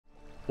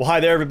Well, hi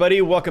there,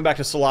 everybody. Welcome back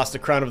to Solasta,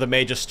 Crown of the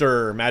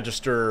Magister.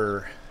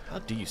 Magister. How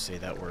do you say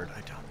that word?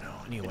 I don't know.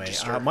 Anyway,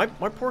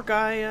 my poor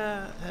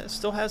guy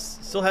still has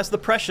the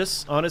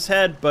precious on his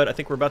head, but I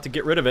think we're about to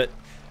get rid of it.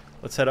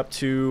 Let's head up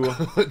to.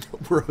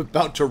 We're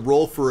about to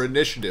roll for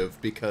initiative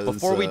because.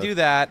 Before we do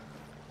that,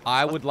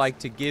 I would like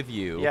to give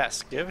you.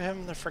 Yes, give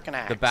him the frickin'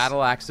 axe. The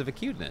battle axe of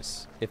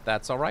acuteness, if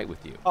that's all right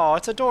with you. Oh,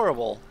 it's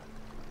adorable.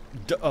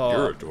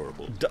 You're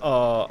adorable.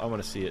 I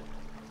want to see it.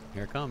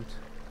 Here it comes.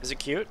 Is it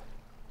cute?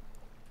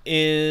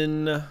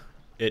 It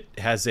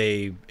has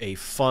a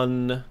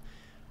fun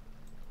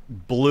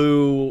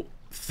blue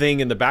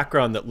thing in the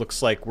background that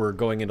looks like we're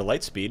going into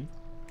light speed.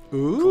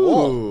 Ooh.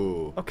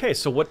 Cool. Okay,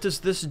 so what does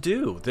this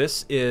do?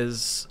 This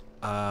is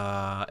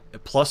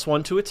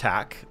 +1 to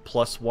attack,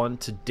 +1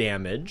 to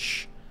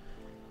damage,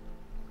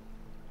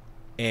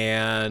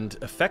 and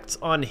effects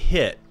on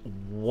hit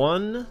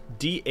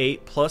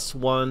 1d8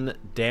 +1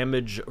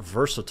 damage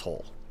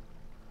versatile.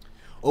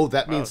 Oh,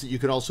 that means that you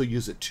can also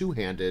use it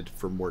two-handed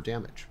for more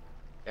damage.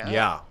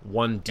 Yeah,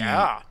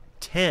 1d10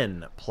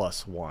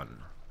 +1.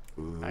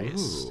 Ooh.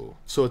 Nice.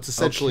 So it's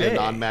essentially Okay. a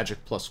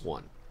non-magic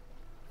 +1.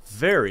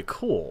 Very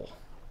cool.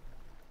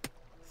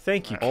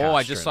 Thank you, Oh,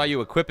 I just Castron. saw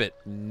you equip it.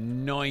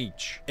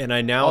 Nice. And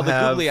I now Oh, the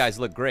have googly eyes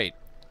look great.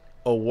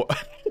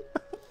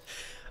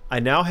 I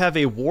now have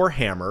a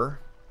Warhammer,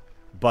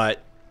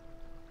 but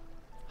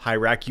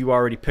Hyrak, you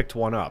already picked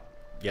one up.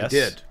 Yes? I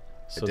did.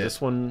 So this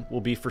one will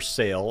be for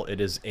sale.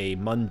 It is a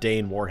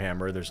mundane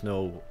Warhammer. There's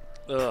no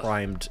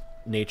primed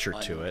nature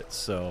to it,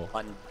 so...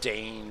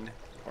 Mundane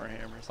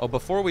Warhammers. Oh,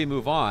 before we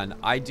move on,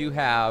 I do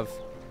have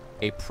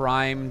a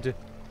primed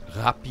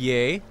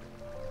rapier.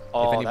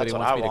 Oh, that's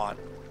what I want.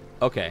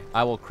 Okay,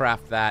 I will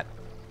craft that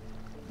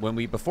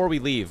before we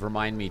leave.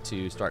 Remind me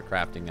to start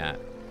crafting that.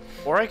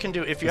 Or I can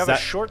do, if you have a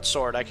short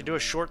sword, I can do a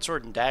short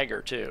sword and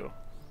dagger too.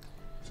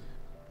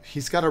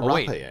 He's got a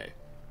wait. rapier.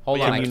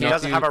 Hold on, He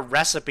doesn't have a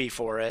recipe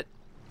for it.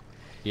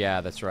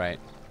 Yeah, that's right.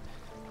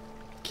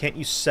 Can't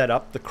you set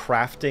up the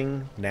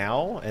crafting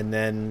now and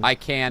then? I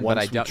can, but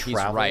I don't. He's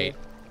travel? right.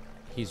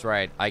 He's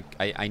right.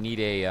 I need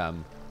a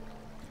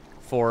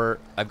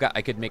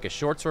I could make a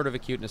short sword of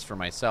acuteness for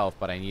myself,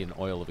 but I need an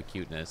oil of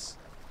acuteness.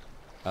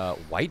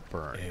 White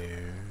burn.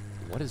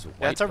 What is white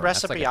burn? That's a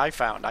recipe I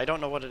found. I don't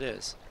know what it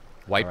is.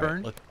 White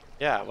burn?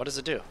 Yeah, what does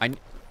it do?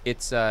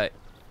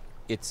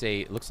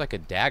 It looks like a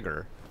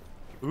dagger.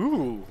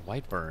 Ooh.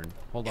 White burn.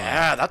 Hold on.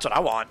 Yeah, that's what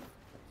I want.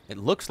 It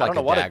looks like a I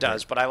don't know dagger. what it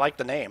does, but I like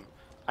the name.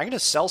 I'm going to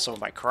sell some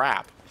of my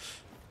crap.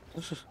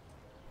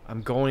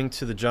 I'm going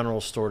to the general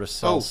store to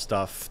sell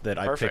stuff that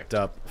I picked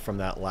up from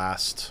that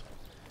last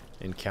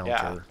encounter.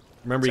 Yeah.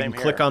 Remember, you Same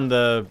can click here. on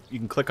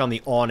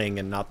the awning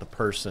and not the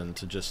person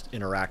to just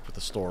interact with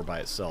the store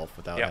by itself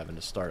without having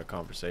to start a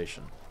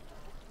conversation.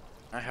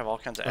 I have all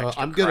kinds of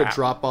extra I'm gonna crap.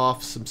 drop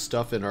off some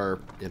stuff in our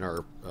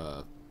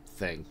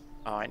thing.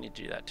 Oh, I need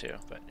to do that too.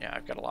 But yeah,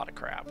 I've got a lot of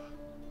crap.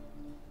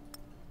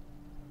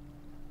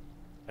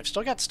 I've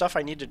still got stuff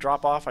I need to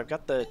drop off. I've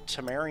got the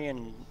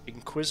Temerian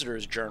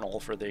Inquisitor's Journal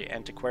for the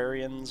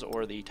Antiquarians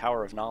or the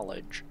Tower of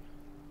Knowledge.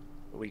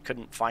 We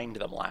couldn't find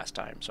them last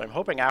time. So I'm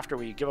hoping after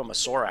we give them a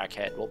Sorak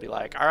head, we'll be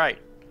like, all right,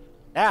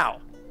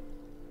 now,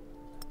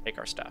 take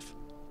our stuff.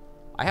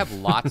 I have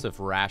lots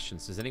of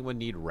rations. Does anyone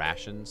need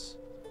rations?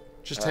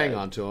 Just hang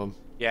on to them.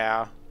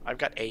 Yeah, I've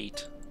got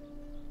 8.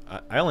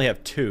 I only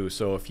have 2,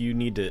 so if you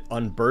need to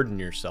unburden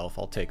yourself,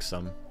 I'll take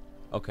some.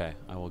 Okay,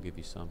 I will give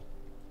you some.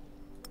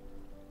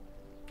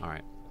 All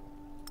right.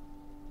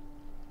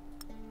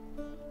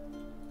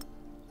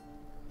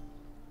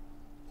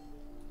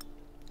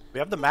 We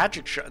have the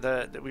magic.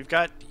 We've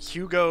got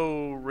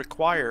Hugo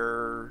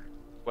require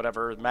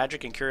whatever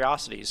magic and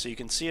curiosities, so you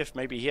can see if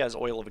maybe he has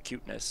oil of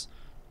acuteness.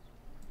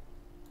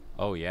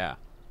 Oh yeah.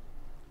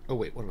 Oh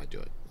wait, what am I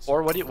doing?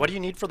 Or what do you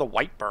need for the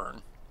white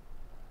burn?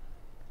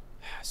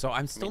 So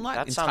I'm still not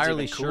that sounds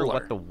entirely even sure cooler.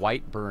 what the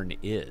white burn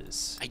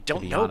is. I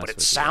don't know, but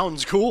it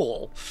sounds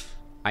cool.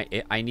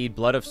 I need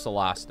blood of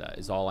Solasta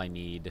is all I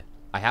need.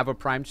 I have a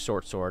primed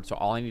short sword, so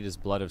all I need is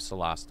blood of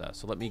Solasta.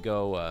 So let me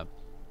go.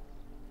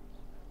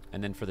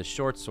 And then for the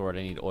short sword,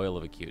 I need oil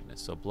of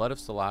acuteness. So blood of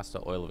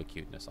Solasta, oil of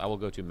acuteness. I will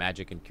go to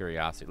magic and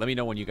curiosity. Let me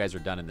know when you guys are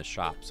done in the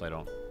shop, so I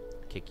don't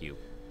kick you.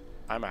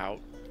 I'm out.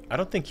 I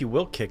don't think you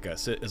will kick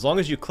us. As long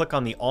as you click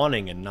on the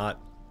awning and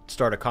not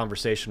start a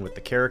conversation with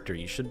the character,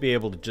 you should be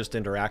able to just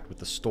interact with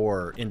the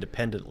store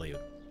independently.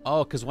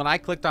 Oh, because when I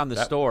clicked on the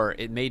store,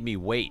 it made me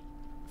wait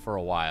for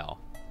a while.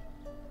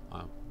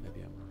 Oh,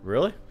 maybe I'm wrong.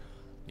 Really?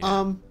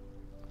 Yeah.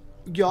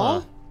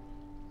 Y'all,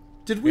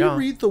 did we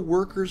read the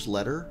worker's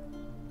letter?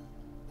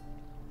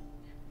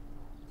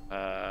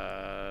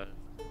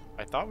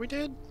 I thought we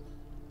did.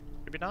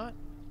 Maybe not.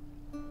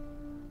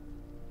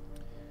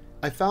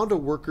 I found a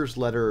worker's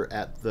letter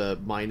at the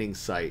mining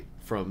site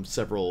from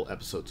several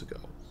episodes ago.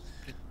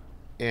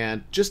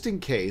 And just in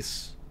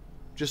case,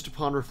 just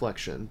upon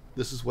reflection,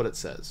 this is what it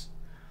says.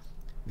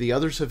 The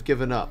others have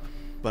given up,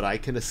 but I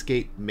can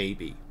escape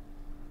maybe.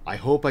 I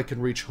hope I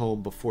can reach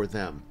home before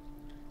them.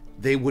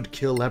 They would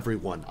kill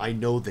everyone. I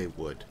know they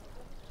would.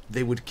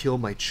 They would kill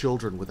my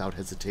children without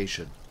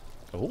hesitation.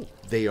 Oh.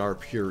 They are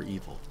pure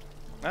evil.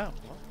 Oh,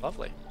 well,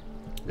 lovely.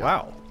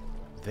 Wow.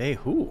 They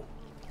who?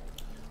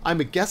 I'm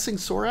guessing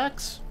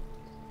Sorax?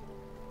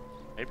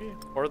 Maybe.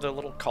 Or the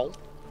little cult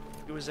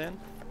he was in.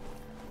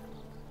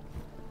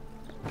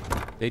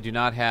 They do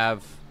not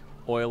have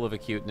oil of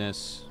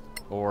acuteness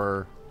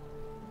or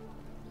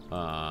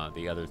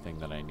the other thing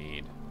that I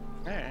need.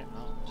 All right.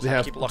 Well,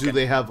 just keep looking. Do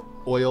they have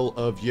oil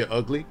of ya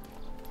ugly?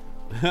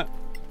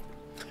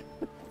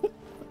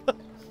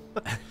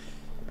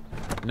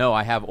 No,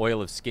 I have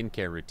oil of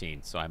skincare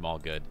routine, so I'm all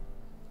good.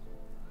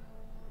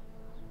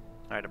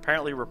 All right.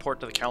 Apparently, report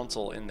to the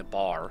council in the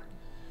bar.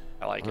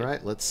 I like it. All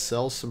right, let's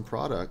sell some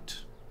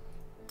product.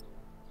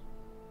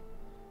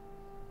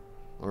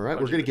 All right,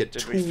 we're going to get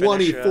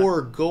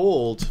 24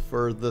 gold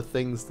for the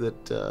things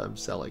that I'm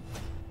selling.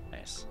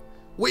 Nice.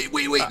 Wait,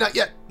 not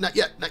yet.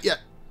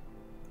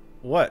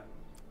 What?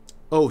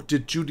 Oh,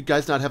 did you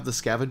guys not have the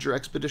scavenger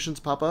expeditions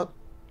pop up?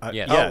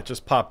 Yes. Yeah, it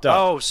just popped up.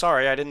 Oh,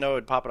 sorry. I didn't know it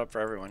would pop it up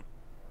for everyone.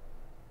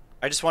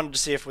 I just wanted to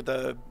see if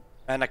the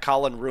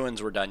Anakalan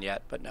ruins were done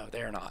yet, but no,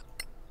 they are not.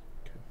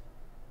 Okay.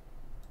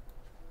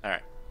 All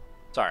right.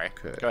 Sorry.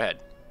 Okay. Go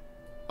ahead.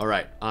 All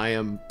right,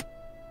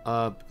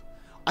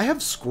 I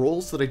have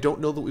scrolls that I don't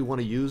know that we want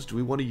to use. Do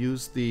we want to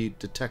use the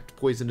detect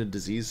poison and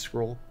disease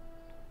scroll?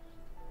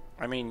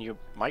 I mean, you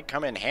might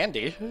come in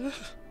handy.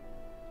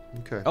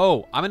 Okay.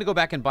 Oh, I'm gonna go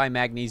back and buy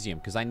magnesium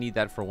because I need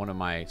that for one of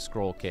my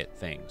scroll kit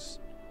things.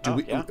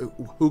 Yeah.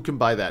 Who can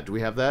buy that? Do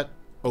we have that?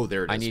 Oh,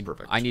 there it is.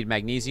 Perfect. I need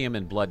magnesium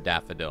and blood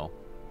daffodil.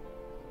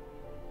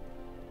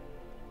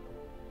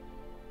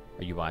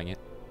 Are you buying it?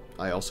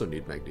 I also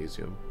need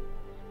magnesium.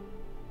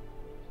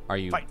 Are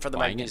you Fight for the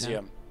buying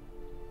magnesium.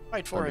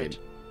 Fight for it.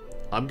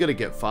 I'm gonna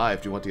get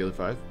 5. Do you want the other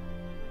 5?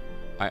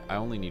 I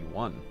only need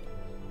 1.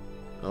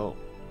 Oh,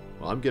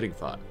 well, I'm getting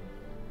 5.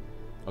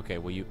 Okay,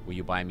 will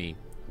you buy me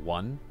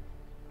 1?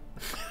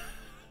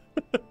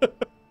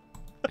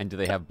 And do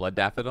they have blood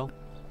daffodil?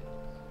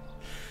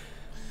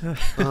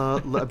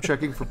 I'm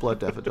checking for blood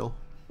daffodil.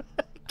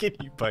 Can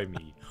you buy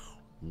me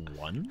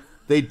 1?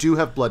 They do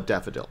have blood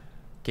daffodil.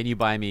 Can you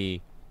buy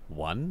me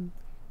 1?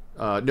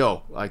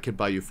 No, I could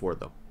buy you 4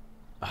 though.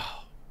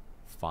 Oh,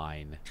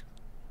 fine.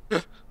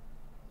 I'm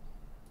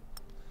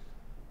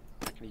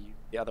gonna use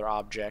the other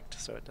object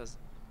so it doesn't.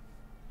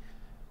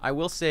 I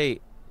will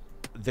say,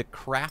 the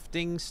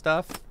crafting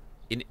stuff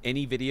in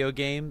any video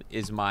game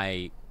is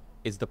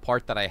the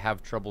part that I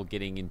have trouble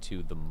getting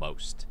into the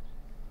most.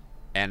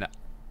 And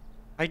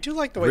I do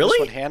like the way this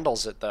one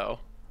handles it, though.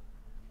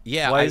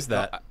 yeah, Why is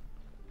that?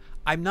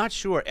 I'm not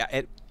sure.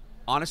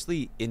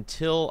 Honestly,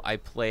 until I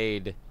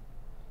played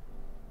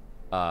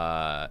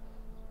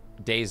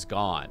Days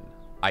Gone,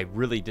 I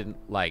really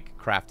didn't like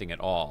crafting at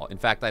all. In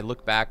fact, I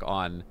look back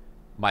on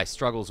my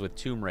struggles with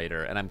Tomb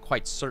Raider, and I'm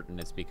quite certain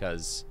it's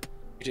because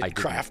You didn't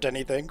craft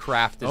anything?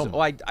 Craft is,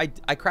 I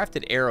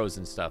crafted arrows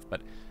and stuff,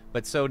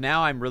 but so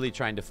now I'm really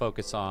trying to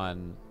focus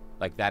on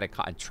like that,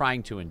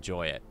 trying to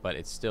enjoy it, but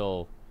it's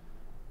still,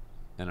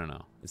 I don't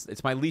know.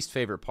 It's my least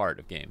favorite part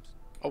of games.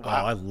 Oh,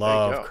 wow. I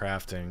love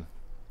crafting.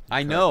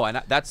 I know,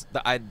 and that's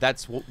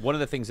one of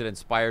the things that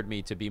inspired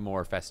me to be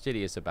more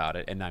fastidious about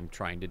it, and I'm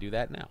trying to do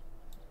that now.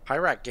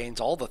 Hyrac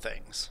gains all the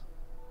things.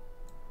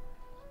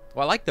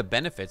 Well, I like the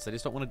benefits. I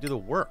just don't want to do the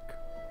work.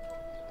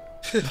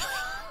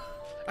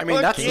 I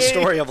mean, that's the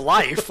story of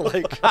life.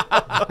 Like,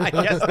 I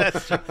guess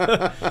that's true.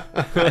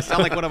 I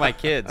sound like one of my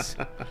kids.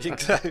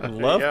 Exactly. I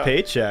love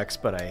paychecks,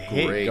 but I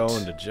hate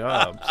going to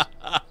jobs.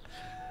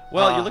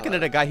 Well, you're looking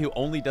at a guy who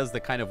only does the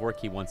kind of work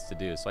he wants to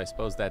do, so I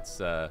suppose that's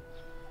a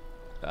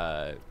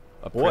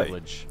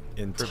privilege.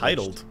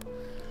 Entitled.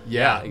 Privileged.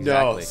 Yeah,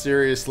 exactly. No,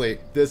 seriously.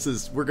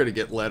 We're going to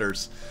get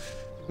letters.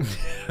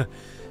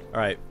 All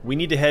right, we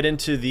need to head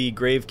into the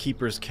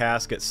Gravekeeper's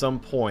cask at some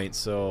point,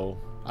 so...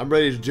 I'm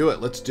ready to do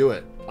it. Let's do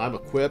it. I'm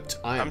equipped.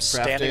 I'm crafting.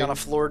 Standing on a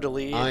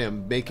fleur-de-lis. I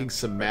am making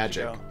some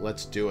magic.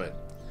 Let's do it.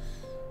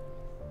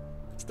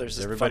 There's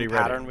this fun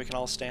pattern we can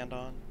all stand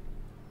on.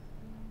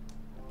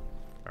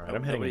 All right,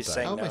 I'm heading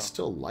inside. How am I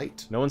still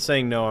light? No one's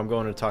saying no. I'm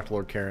going to talk to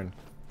Lord Karen.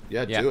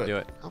 Yeah, do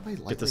it. How am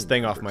I Get this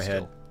thing off my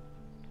head.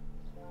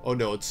 Oh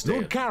no, it's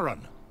staying. Lord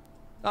Karen.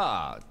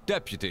 Ah,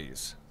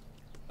 deputies.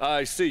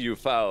 I see you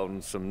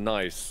found some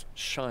nice,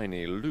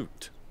 shiny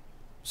loot.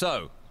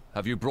 So,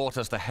 have you brought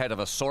us the head of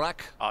a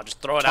Sorak? I'll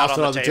just throw it Toss out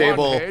it on the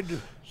table. One head,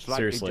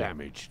 slightly Seriously.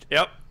 damaged.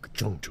 Yep.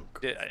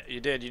 You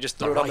did. You just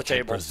threw it on the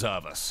table.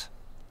 Preserve us.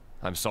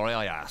 I'm sorry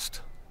I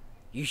asked.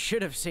 You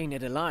should have seen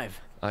it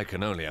alive. I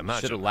can only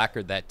imagine. Should have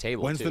lacquered that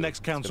table. When's too. the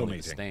next council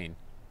It's gonna leave a meeting? Stain.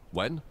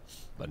 When?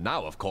 But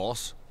now, of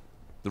course.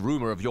 The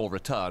rumor of your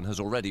return has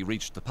already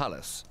reached the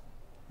palace.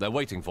 They're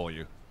waiting for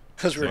you.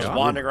 Because we were just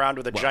wandering around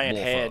with a giant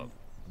more head. for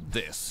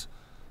this.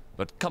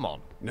 But come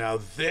on. Now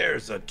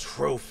there's a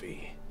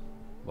trophy.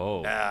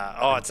 Oh.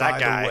 It's that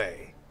guy. By the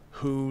way,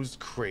 who's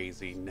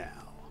crazy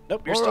now?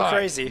 Nope, you're still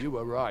crazy. You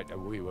were right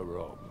and we were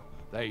wrong.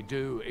 They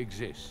do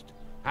exist.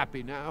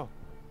 Happy now?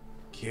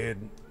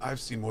 Kid, I've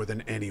seen more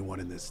than anyone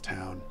in this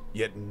town,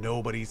 yet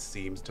nobody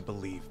seems to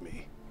believe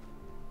me.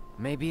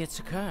 Maybe it's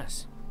a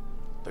curse.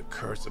 The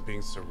curse of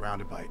being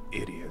surrounded by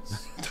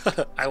idiots.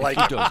 I like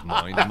You it. don't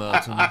mind,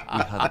 Merton. We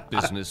had a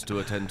business to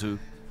attend to.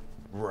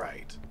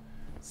 Right.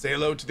 Say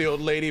hello to the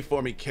old lady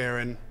for me,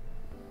 Karen.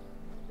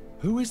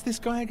 Who is this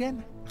guy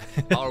again?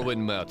 Arwen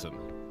Merton.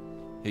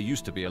 He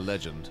used to be a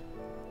legend.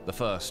 The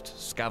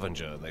first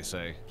scavenger, they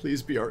say.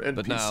 Please be our NPC.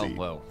 But now,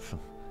 well,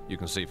 you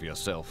can see for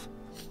yourself.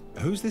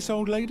 Who's this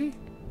old lady?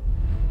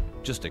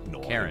 Just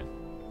ignore Karen.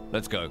 him.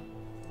 Let's go.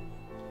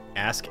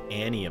 Ask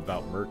Annie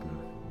about Merton.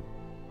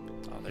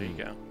 Oh, there you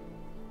go.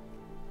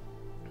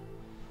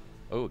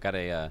 Oh, got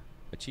a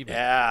achievement.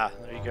 Yeah,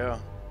 there you go.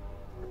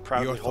 We're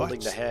proudly Your holding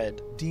thoughts, the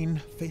head.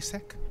 Dean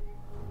Fasek?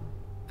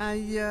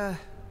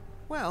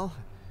 Well,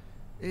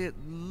 it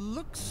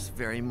looks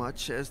very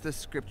much as the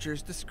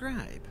scriptures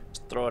describe.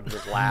 Just throw it in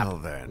his lap. Well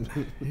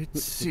then, it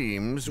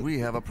seems we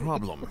have a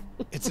problem.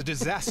 It's a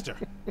disaster.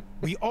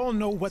 We all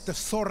know what the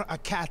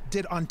Sorak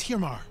did on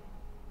Tirmar.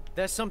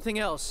 There's something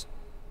else.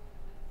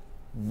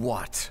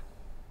 What?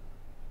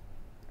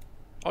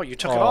 Oh, you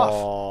took it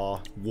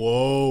off.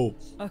 Whoa.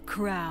 A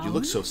crown? You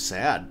look so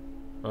sad.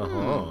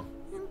 Uh-huh.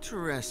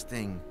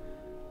 Interesting.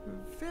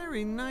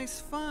 Very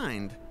nice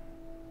find.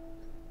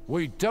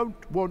 We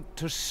don't want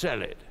to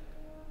sell it.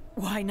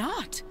 Why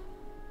not?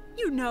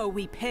 You know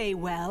we pay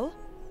well.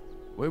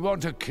 We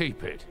want to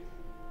keep it.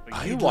 You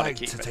I'd want like to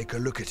keep to it. take a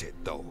look at it,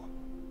 though.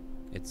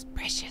 It's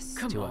Precious.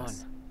 Come to on.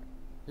 us.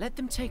 Let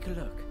them take a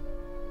look.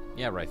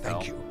 Yeah, Rhyfel.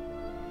 Thank you.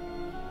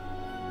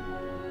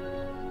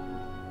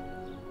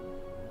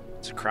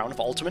 It's a crown of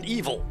ultimate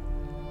evil.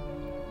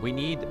 We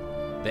need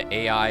the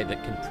AI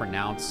that can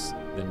pronounce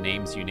the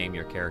names you name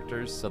your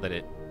characters so that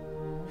it,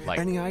 like,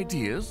 Any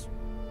ideas?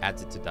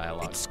 adds it to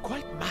dialogue. It's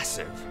quite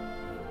massive.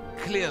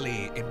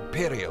 Clearly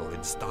imperial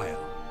in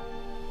style.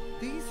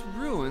 These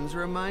ruins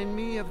remind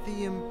me of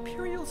the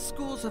Imperial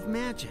Schools of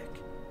Magic.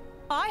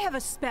 I have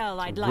a spell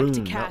I'd like Rune, to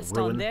not cast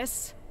ruin. on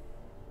this.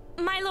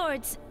 My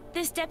lords,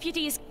 this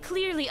deputy is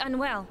clearly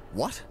unwell.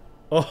 What?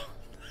 Oh,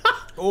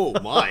 Oh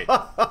my.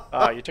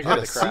 Oh, you took Had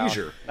away a the crown.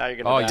 seizure. Now you're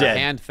gonna Oh, die. your Dead.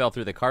 hand fell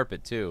through the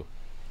carpet too.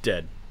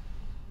 dead.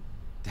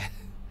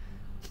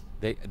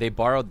 They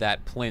borrowed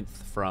that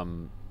plinth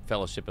from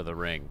Fellowship of the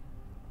Ring.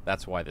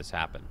 That's why this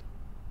happened.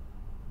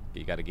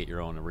 You got to get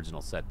your own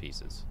original set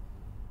pieces.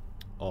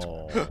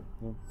 Oh.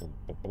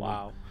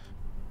 Wow.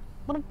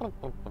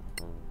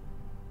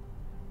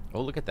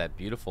 Oh, look at that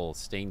beautiful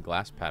stained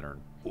glass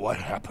pattern. What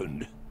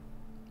happened?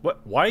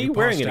 What? Why are We you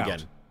wearing it passed again?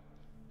 out.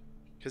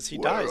 Because he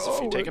dies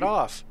if you take it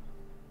off.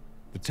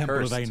 The Temple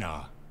Cursed. of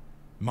Einar.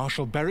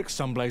 Marshal Beric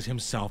Sunblaze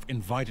himself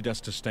invited us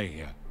to stay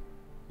here.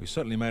 We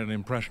certainly made an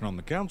impression on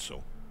the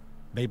council.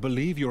 They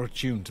believe you're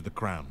attuned to the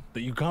crown,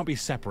 that you can't be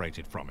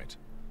separated from it.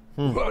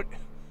 What?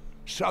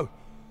 So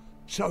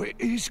it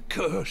is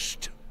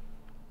cursed.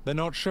 They're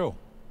not sure.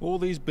 All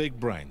these big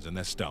brains and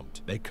they're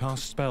stumped. They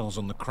cast spells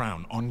on the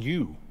crown, on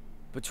you.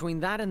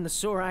 Between that and the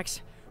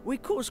Soraks, we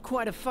caused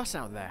quite a fuss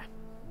out there.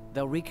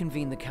 They'll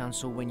reconvene the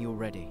council when you're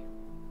ready.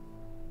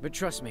 But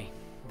trust me,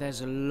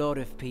 there's a lot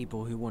of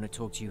people who want to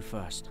talk to you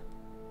first.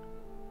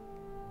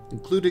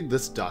 Including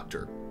this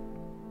doctor.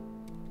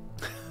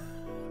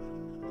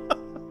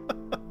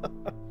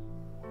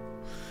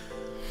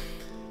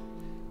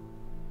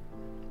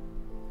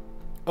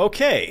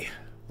 Okay. Our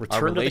Return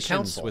to the relations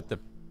council. with the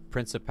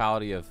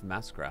Principality of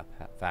Masgrath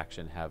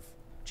faction have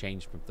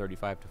changed from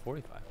 35 to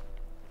 45.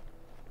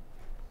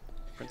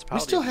 We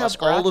Principality still of have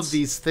all of Muskrats?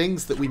 these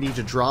things that we need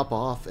to drop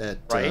off at...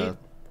 Right?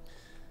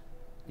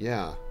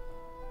 Yeah.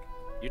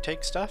 You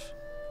take stuff?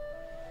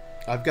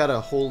 I've got a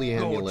holy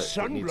Lord amulet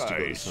that needs to go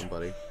to Sunrise.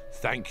 somebody.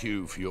 Thank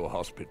you for your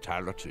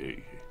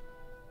hospitality.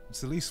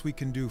 It's the least we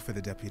can do for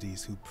the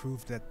deputies who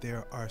proved that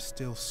there are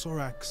still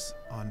Soraks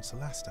on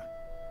Solasta.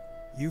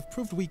 You've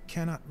proved we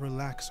cannot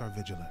relax our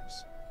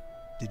vigilance.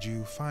 Did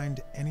you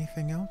find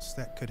anything else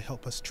that could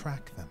help us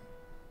track them?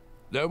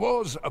 There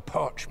was a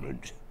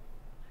parchment.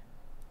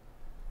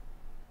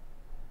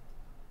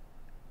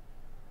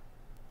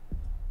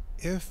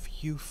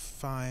 If you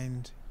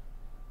find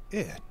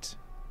it,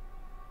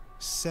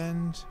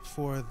 send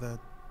for the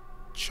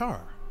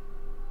char.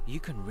 You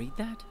can read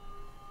that?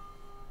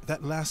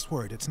 That last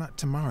word, it's not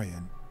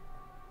Temarian.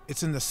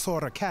 It's in the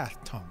Sorakath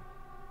tongue.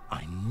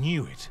 I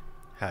knew it.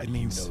 How It do you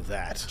means know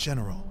that?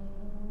 General.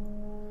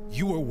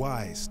 You were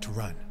wise to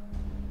run.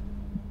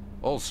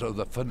 Also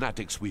the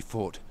fanatics we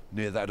fought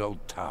near that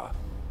old tower.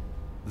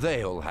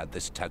 They all had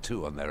this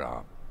tattoo on their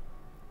arm.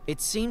 It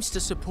seems to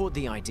support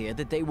the idea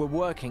that they were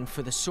working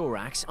for the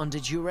Soraks under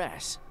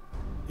duress.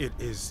 It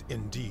is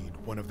indeed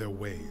one of their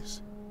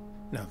ways.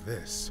 Now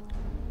this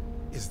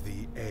is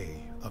the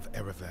A of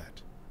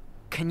Erevat.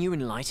 Can you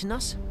enlighten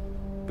us?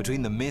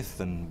 Between the myth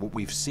and what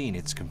we've seen,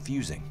 it's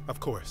confusing. Of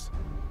course.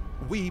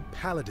 We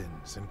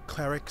paladins and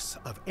clerics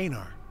of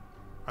Einar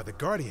are the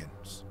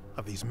guardians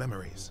of these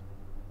memories.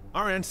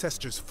 Our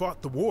ancestors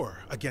fought the war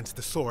against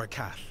the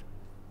Sorakath.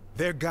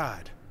 Their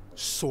god,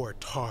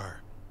 Sortar,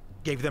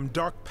 gave them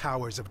dark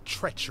powers of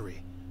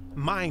treachery,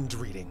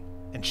 mind-reading,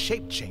 and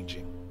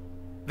shape-changing.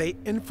 They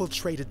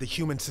infiltrated the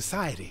human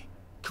society,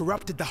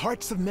 corrupted the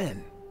hearts of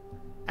men.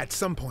 At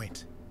some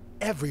point,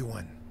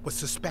 everyone was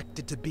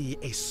suspected to be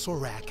a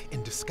Sorak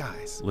in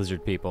disguise.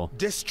 Lizard people.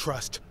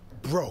 Distrust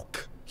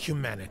broke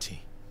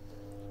humanity.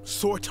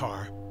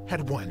 Sortar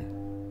had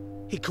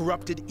won. He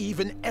corrupted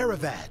even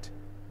Erevad,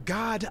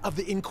 god of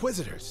the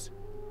Inquisitors.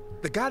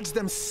 The gods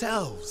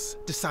themselves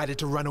decided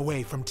to run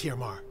away from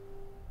Tirmar.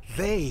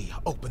 They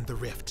opened the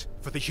rift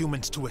for the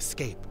humans to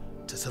escape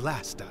to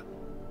Solasta.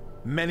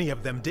 Many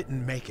of them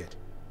didn't make it.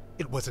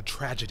 It was a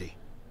tragedy.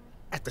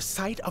 At the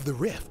site of the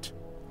rift,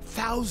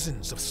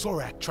 thousands of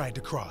Sorak tried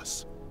to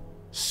cross.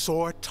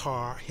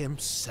 Sortar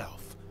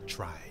himself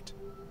tried.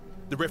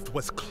 The rift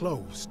was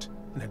closed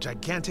in a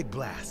gigantic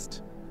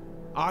blast.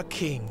 Our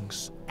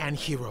kings and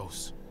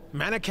heroes,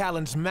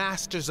 Manicalan's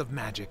masters of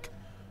magic,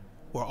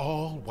 were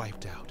all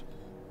wiped out.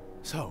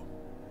 So,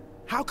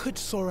 how could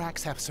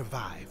Sorax have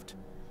survived,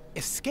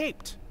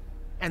 escaped,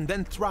 and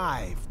then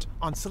thrived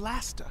on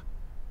Solasta?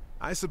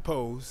 I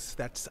suppose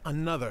that's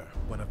another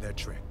one of their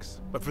tricks.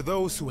 But for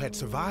those who had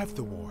survived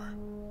the war,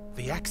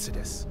 the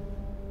Exodus,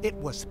 it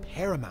was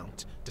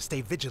paramount to stay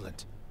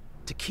vigilant,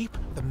 to keep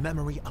the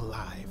memory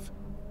alive.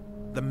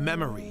 The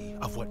memory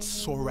of what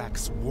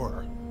Sorax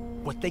were,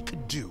 what they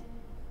could do,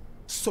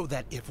 so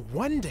that if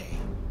one day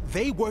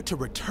they were to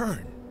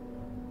return,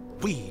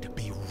 we'd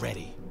be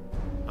ready.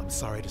 I'm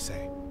sorry to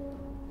say,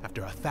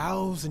 after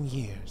 1,000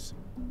 years,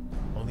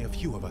 only a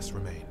few of us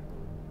remain.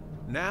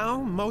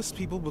 Now, most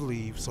people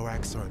believe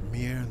Sorax are a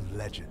mere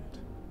legend.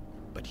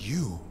 But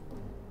you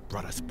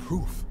brought us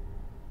proof.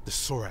 The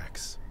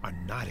Sorax are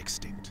not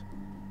extinct.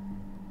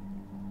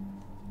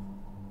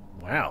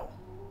 Wow.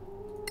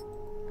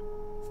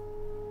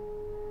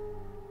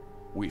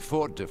 We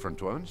fought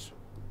different ones.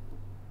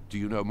 Do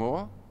you know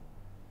more?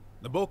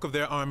 The bulk of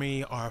their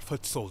army are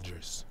foot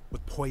soldiers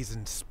with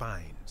poisoned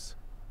spines.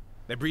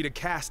 They breed a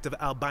caste of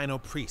albino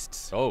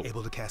priests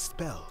able to cast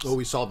spells. Oh,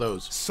 we saw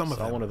those. Some of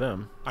Saw them one of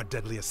them. are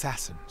deadly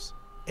assassins,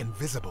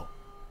 invisible,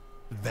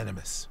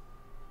 venomous.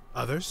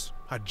 Others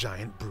are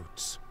giant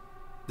brutes.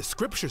 The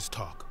scriptures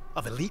talk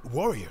of elite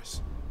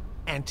warriors,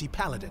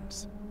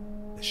 anti-paladins,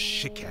 the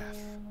Shikath.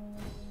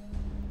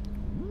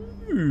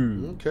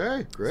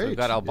 Okay, great. So we've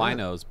got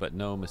albinos, but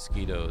no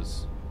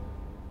mosquitoes.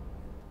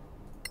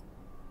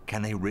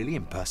 Can they really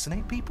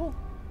impersonate people?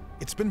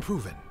 It's been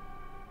proven,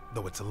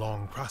 though it's a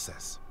long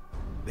process.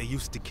 They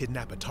used to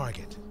kidnap a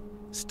target,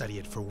 study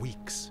it for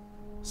weeks,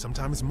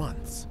 sometimes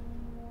months.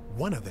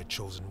 One of their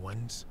chosen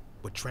ones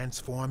would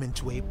transform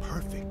into a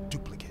perfect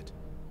duplicate.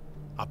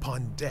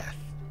 Upon death,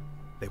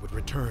 they would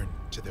return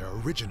to their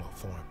original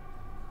form.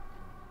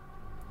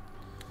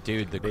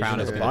 Dude, the Invasion crown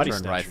is of going body to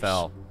turn snatchers.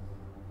 Rhyfel.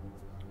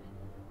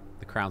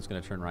 The crown's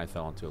going to turn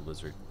Rhyfel into a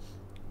lizard.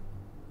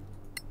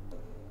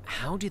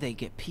 How do they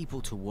get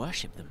people to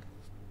worship them?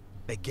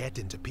 They get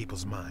into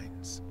people's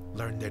minds,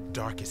 learn their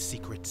darkest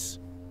secrets,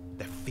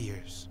 their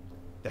fears,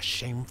 their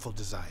shameful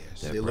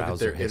desires. They look at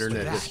their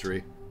internet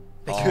history.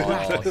 They Oh, can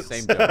practice,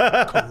 same joke.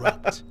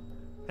 corrupt,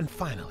 and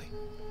finally,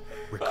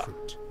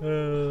 recruit.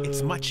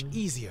 It's much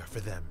easier for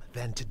them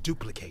than to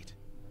duplicate,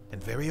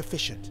 and very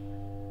efficient.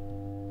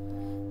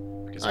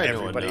 Because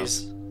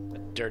everybody's a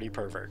dirty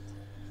pervert.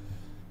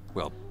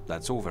 Well,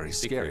 that's all very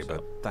scary,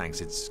 but thanks,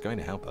 it's going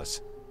to help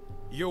us.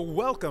 You're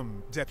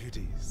welcome,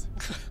 deputies.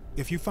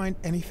 If you find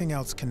anything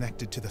else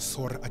connected to the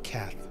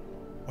Sorak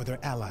or their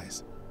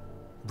allies,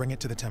 bring it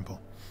to the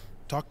temple.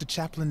 Talk to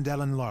Chaplain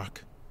Dellen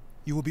Lark.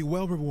 You will be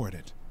well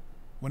rewarded.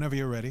 Whenever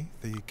you're ready,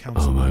 the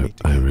council will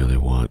meet I really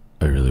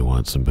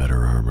want some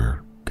better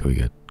armor. Can we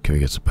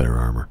get some better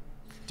armor?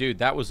 Dude,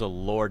 that was a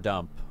lore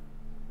dump.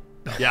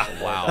 Yeah.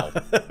 Wow.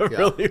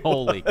 Really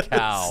Holy was.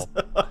 cow.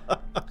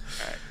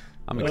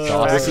 I'm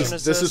exhausted.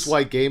 This is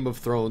why Game of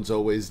Thrones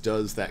always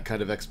does that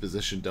kind of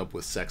exposition dump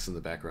with sex in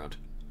the background.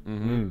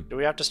 Mm-hmm. Do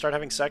we have to start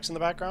having sex in the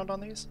background on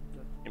these?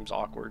 Seems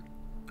awkward.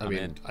 I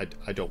mean,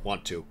 I don't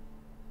want to.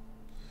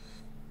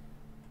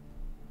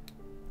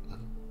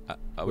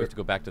 We have to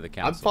go back to the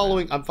council.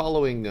 I'm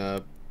following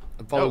No,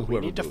 whoever we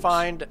need to moves.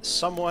 find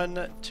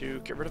someone to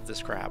get rid of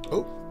this crap.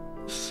 Oh.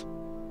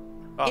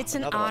 It's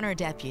an another one. honor,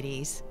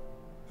 deputies.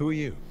 Who are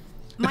you?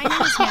 My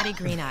name is Maddie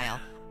Greenisle.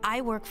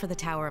 I work for the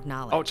Tower of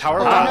Knowledge. Oh, Tower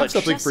of I have Knowledge.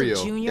 something Just for you.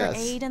 a junior Yes.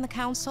 aide in the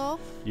council.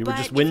 You were but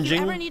just if you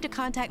whinging? ever need to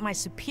contact my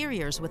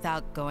superiors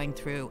without going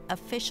through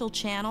official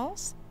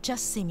channels,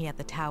 just see me at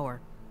the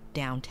tower,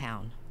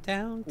 downtown.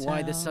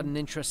 Why the sudden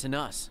interest in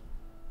us?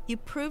 You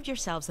proved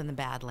yourselves in the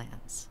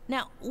Badlands.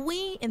 Now,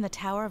 we in the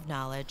Tower of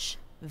Knowledge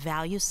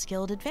value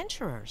skilled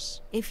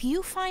adventurers. If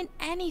you find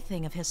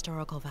anything of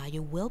historical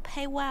value, we'll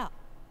pay well.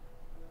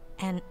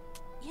 And,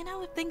 you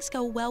know, if things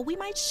go well, we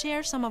might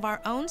share some of our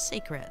own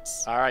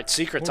secrets. All right,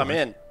 secrets. I'm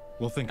in.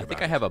 We'll think I about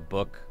think it. I have a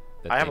book.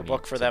 That I have they a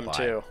book need for to them buy.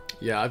 too.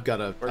 Yeah, I've got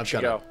a. Where'd I've she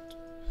got go?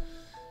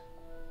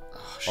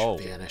 Oh, she Oh.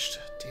 vanished.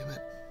 Damn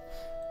it.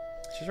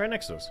 She's right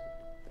next to us.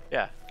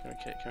 Yeah. Can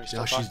we still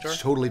No, talk she's to her?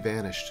 totally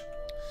vanished.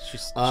 She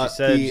said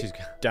the- she's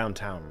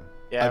downtown.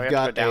 Yeah, we I've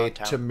have to got go a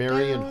downtown.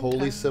 Temerian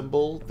holy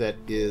symbol that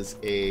is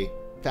a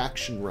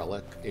faction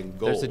relic in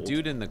gold. There's a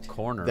dude in the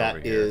corner over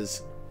that here.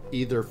 is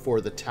either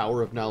for the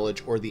Tower of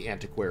Knowledge or the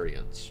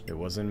Antiquarians. It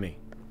wasn't me.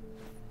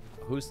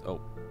 Who's... Oh.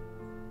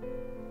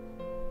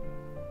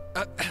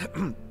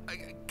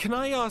 Can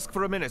I ask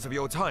for a minute of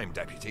your time,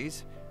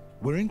 deputies?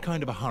 We're in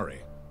kind of a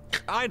hurry.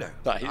 I know.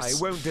 Nice.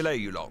 I won't delay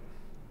you long.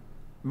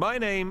 My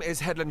name is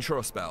Headland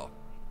Shorespell.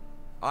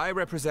 I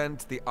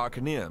represent the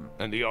Arcaneum.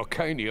 And the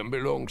Arcaneum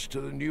belongs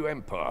to the new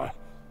Empire.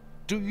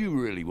 Do you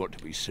really want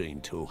to be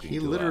seen talking He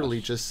to literally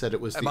us? just said it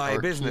was the My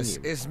Arcaneum. business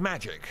is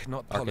magic,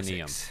 not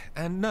politics.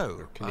 And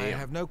no, I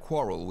have no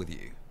quarrel with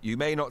you. You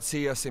may not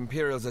see us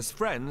Imperials as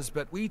friends,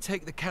 but we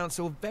take the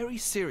Council very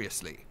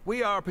seriously.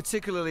 We are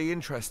particularly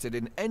interested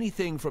in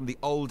anything from the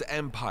old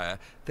Empire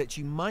that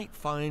you might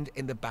find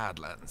in the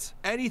Badlands.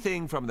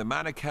 Anything from the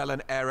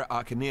Manicellan era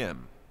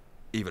Arcaneum.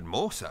 Even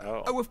more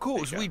so. Oh, of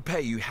course, we'd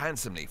pay you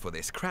handsomely for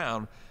this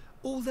crown,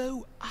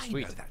 although I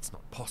know that's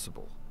not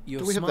possible.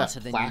 You're Do we have that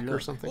smarter than plaque you or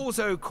look. something?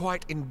 Also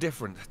quite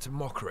indifferent to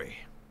mockery.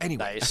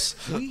 Anyway,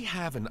 Nice. we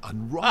have an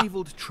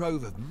unrivaled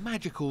trove of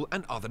magical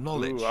and other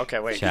knowledge. Ooh, okay,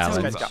 wait.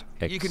 Challenge It's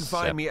over. You can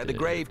find me at the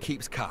accepted.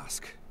 Gravekeep's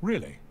cask.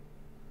 Really?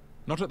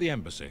 Not at the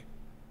embassy?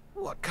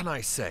 What can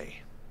I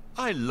say?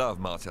 I love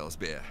Martel's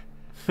beer,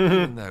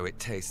 even though it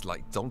tastes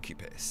like donkey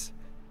piss.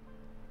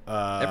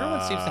 Everyone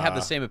seems to have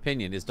the same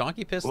opinion. Is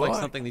donkey piss like What?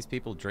 something these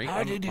people drink How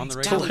on, did on he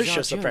the tell regular?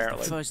 Delicious, Jones,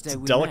 apparently. the first day It's a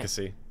we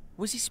delicacy. met.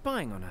 Was he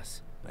spying on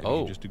us? Maybe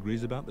Oh. he just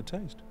agrees about the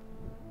taste.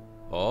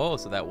 Oh,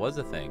 so that was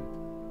a thing.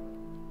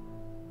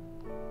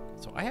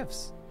 So I have.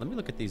 Let me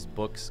look at these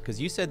books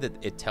because you said that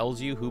it tells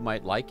you who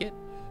might like it.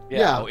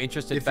 Yeah. Oh,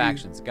 interested if you-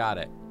 factions. Got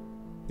it.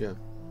 Yeah.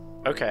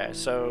 Okay,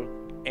 so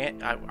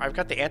I've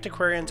got the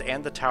Antiquarians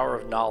and the Tower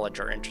of Knowledge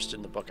are interested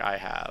in the book I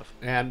have.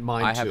 And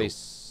mine I have too. a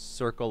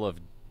Circle of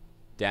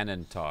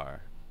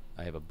Danantar.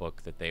 I have a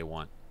book that they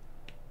want.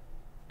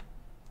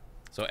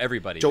 So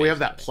everybody. Do we have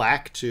basically. that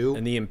plaque too?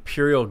 And the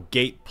Imperial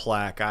Gate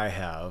plaque I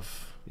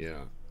have.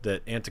 Yeah.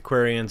 That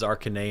Antiquarians,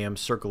 Arcaneum,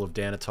 Circle of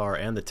Danatar,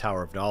 and the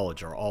Tower of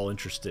Knowledge are all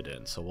interested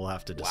in. So we'll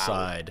have to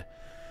decide.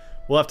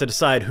 We'll have to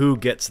decide who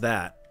gets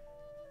that.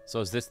 So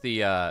is this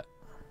the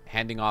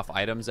handing off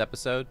items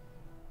episode?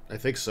 I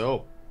think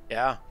so.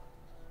 Yeah,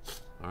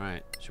 All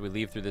right. Should we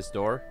leave through this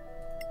door?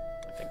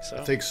 I think so.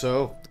 I think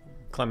so.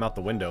 Climb out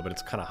the window, but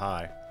it's kind of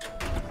high.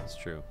 That's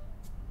true.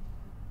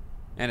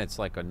 And it's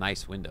like a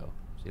nice window,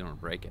 so you don't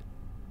break it.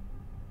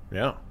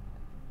 Yeah.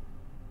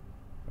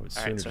 I would All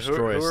sooner right, so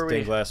destroy who a are we-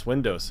 stained glass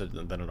window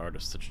than an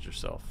artist such as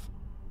yourself.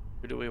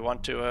 Who do we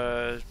want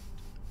to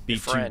Be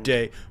befriend?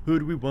 today. Who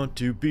do we want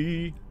to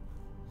be?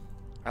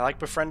 I like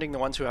befriending the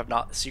ones who have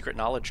not secret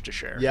knowledge to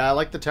share. Yeah, I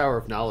like the Tower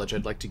of Knowledge.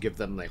 I'd like to give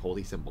them the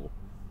holy symbol.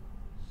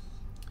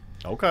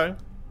 Okay.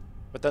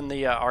 But then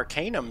the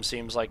Arcanum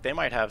seems like they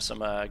might have some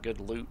good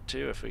loot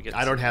too if we get.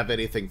 I don't have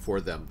anything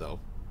for them though.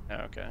 Oh,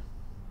 okay.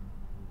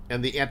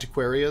 And the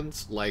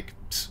Antiquarians, like,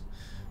 psst,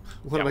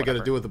 what Yeah, am I going to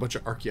whatever. do with a bunch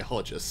of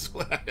archaeologists?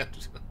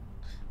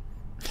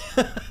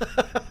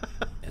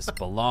 This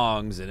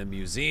belongs in a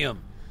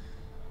museum.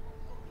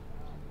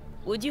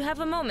 Would you have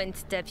a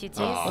moment, deputies?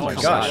 Oh my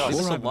gosh. Leave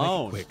us All right, make it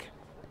alone. quick.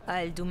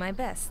 I'll do my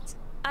best.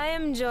 I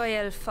am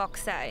Joel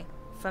Foxeye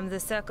from the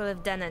Circle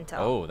of Danantar.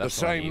 Oh, The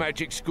that's what I same need.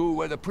 magic school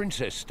where the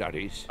princess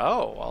studies.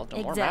 Oh well,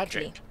 no more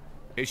Exactly. magic.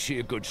 Is she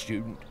a good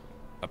student?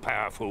 A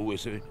powerful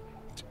wizard?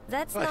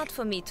 That's not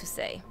for me to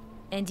say.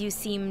 And you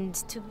seemed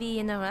to be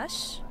in a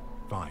rush?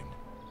 Fine.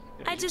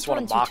 I just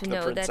wanna want you mock to the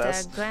know that our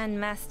princess. Grand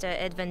Master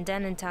Edvin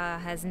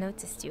Danantar has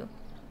noticed you.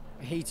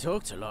 He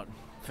talked a lot,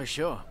 for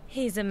sure.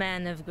 He's a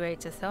man of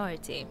great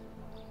authority.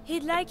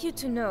 He'd like you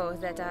to know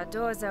that our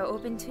doors are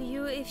open to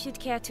you if you'd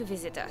care to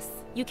visit us.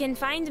 You can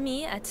find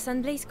me at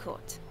Sunblaze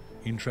Court.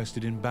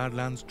 Interested in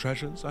Badlands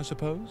treasures, I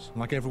suppose?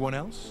 Like everyone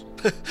else?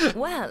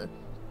 Well,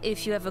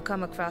 if you ever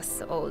come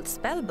across old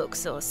spell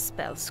books or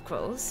spell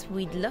scrolls,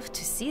 we'd love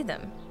to see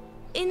them.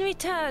 In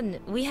return,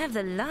 we have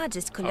the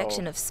largest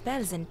collection of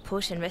spells and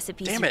potion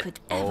recipes Damn you it. could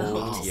ever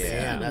hope to see.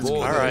 yeah, that's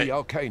More All than right. the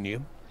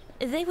Arcanium?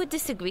 They would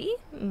disagree,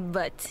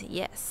 but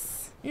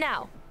yes.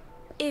 Now,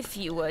 if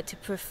you were to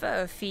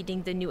prefer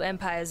feeding the new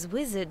Empire's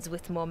wizards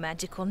with more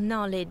magical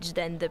knowledge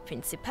than the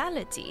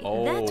Principality,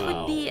 that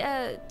would be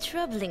a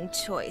troubling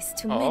choice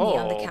to many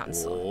on the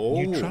Council.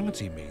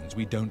 Neutrality means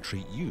we don't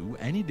treat you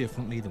any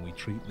differently than we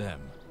treat them.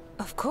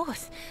 Of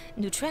course,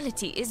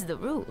 neutrality is the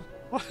rule.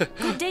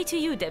 Good day to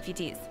you,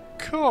 deputies.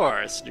 Of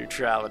course,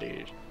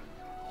 neutrality.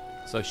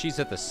 So she's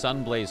at the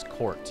Sunblaze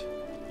Court.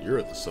 You're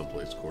at the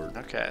Sunblaze Court.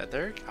 Okay,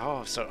 they're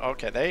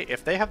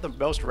if they have the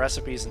most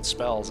recipes and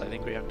spells, I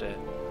think we have to.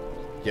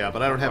 Yeah,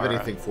 but I don't have Alright.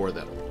 anything for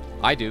them.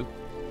 I do.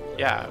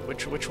 Yeah,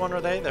 which one are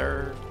they?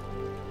 They're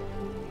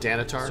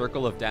Danatar?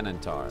 Circle of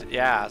Danantar.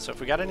 yeah. So if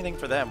we got anything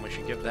for them, we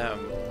should give them.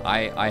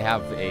 I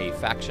have a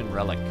faction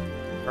relic.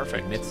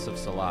 Perfect. Myths of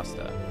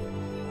Solasta.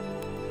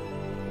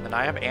 And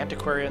I have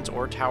Antiquarians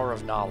or Tower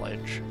of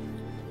Knowledge.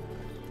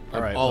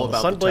 All right. all Well,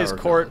 about the the Tower Sunblaze of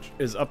Court Knowledge.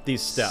 is up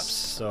these steps.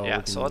 So Yeah,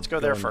 we so can let's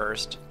go there and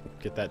first.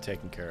 Get that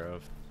taken care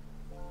of.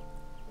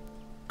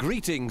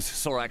 Greetings,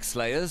 Sorak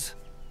Slayers.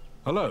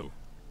 Hello.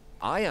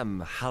 I am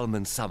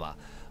Halman Summer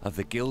of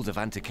the Guild of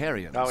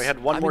Antiquarians. No, we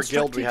had one I'm more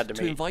guild we had instructed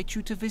to meet. invite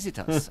you to visit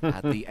us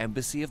at the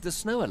Embassy of the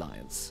Snow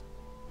Alliance.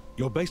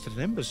 You're based at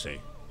an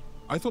embassy.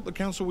 I thought the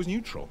council was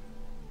neutral.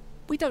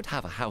 We don't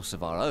have a house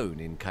of our own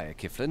in Caer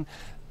Cyflen,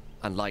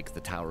 unlike the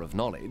Tower of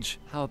Knowledge.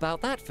 How about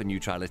that for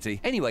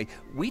neutrality? Anyway,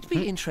 we'd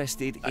be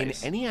interested in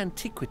any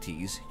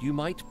antiquities you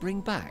might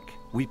bring back.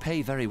 We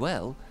pay very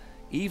well,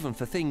 even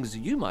for things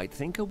you might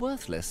think are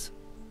worthless.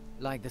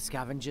 Like the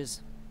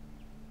scavengers?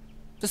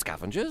 The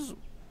scavengers?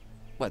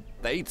 Well,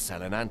 they'd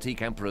sell an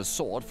antique emperor's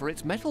sword for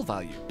its metal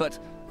value, but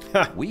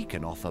we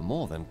can offer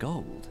more than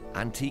gold.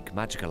 Antique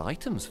magical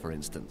items, for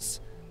instance.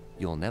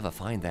 You'll never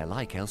find their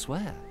like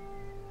elsewhere.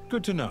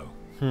 Good to know.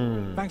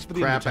 Thanks for the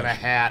Crap in invitation. a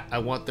hat. I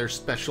want their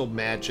special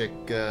magic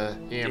hammer.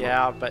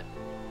 Yeah, but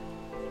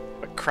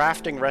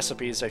crafting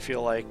recipes, I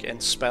feel like, and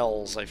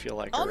spells, I feel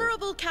like.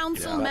 Honorable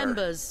council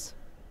members,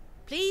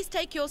 please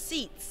take your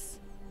seats.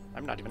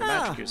 I'm not even a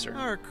magic user.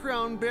 Our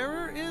crown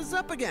bearer is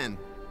up again.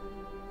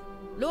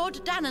 Lord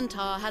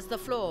Danantar has the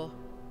floor.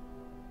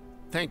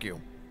 Thank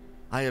you.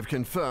 I have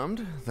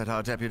confirmed that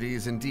our deputy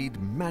is indeed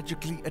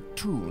magically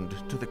attuned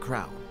to the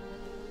crown.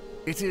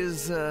 It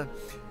is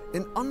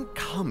an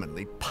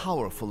uncommonly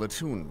powerful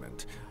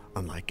attunement,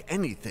 unlike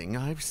anything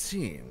I've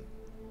seen.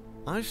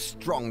 I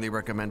strongly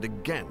recommend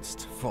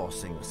against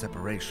forcing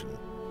separation.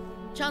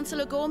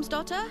 Chancellor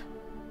Gormsdotter?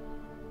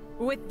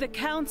 With the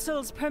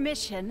council's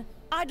permission,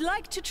 I'd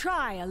like to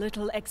try a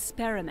little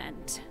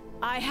experiment.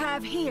 I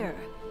have here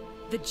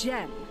the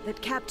gem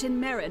that Captain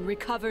Merrin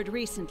recovered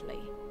recently.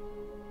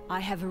 I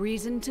have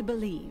reason to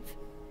believe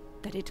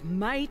that it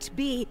might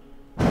be...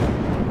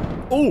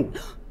 Oh!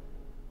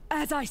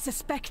 As I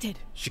suspected.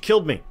 She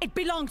killed me. It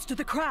belongs to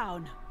the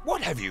crown.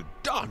 What have you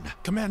done?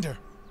 Commander,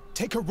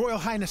 take Her Royal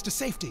Highness to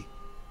safety.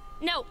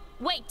 No,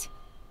 wait.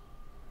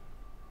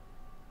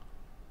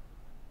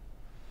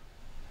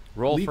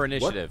 Roll for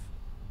initiative.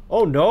 What?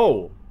 Oh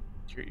no.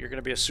 You're going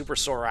to be a super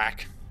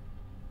Sorak.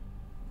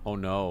 Oh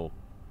no.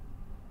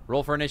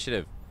 Roll for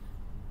initiative.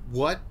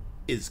 What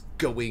is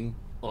going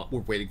on?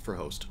 We're waiting for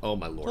host. Oh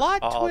my lord.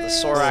 Oh, the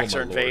Soraks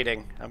are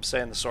invading. I'm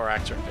saying the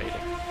Soraks are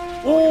invading.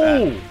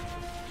 Oh!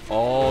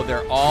 Oh,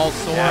 they're all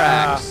Soraks.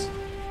 Yeah.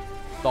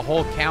 The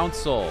whole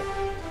council.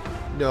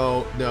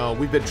 No,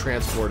 we've been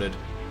transported.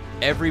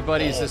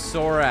 Everybody's a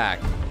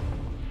Sorak.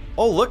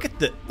 Oh, look at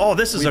the... Oh,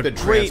 this is We've been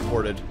great...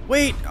 transported.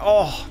 Wait,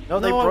 oh.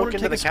 No, they broke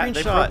into the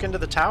they broke into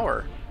the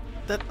tower.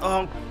 That,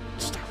 oh,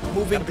 stop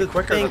moving the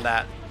quicker thing. than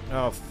that.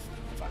 Oh,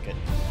 fuck it.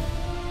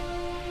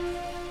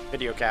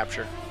 Video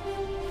capture.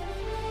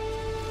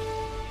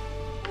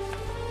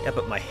 Yeah,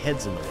 but my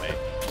head's in the way.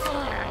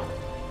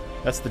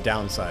 That's the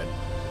downside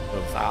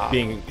of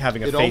having a face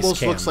cam. It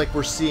almost looks like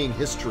we're seeing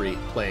history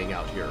playing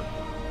out here.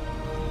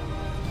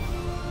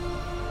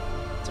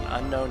 It's an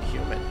unknown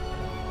human.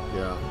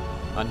 Yeah.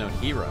 Unknown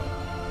hero.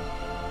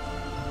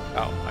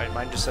 Oh,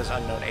 mine just says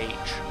unknown age.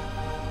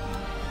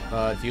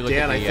 If you look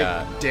Dan, at the,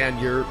 I think Dan,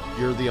 you're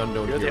the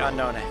unknown hero. You're the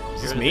unknown.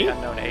 Is me? The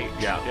unknown age.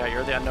 Yeah,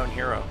 you're the unknown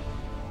hero.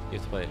 You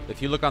have to play it.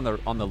 If you look on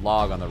the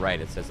log on the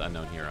right, it says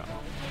unknown hero.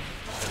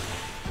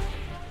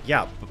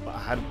 Yeah,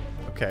 but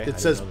okay. It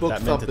says book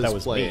thump is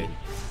was played.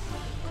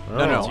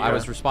 No, I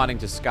was responding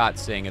to Scott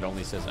saying it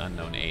only says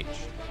unknown age.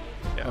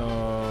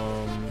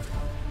 Yeah.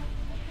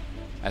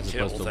 As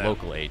opposed to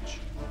local age.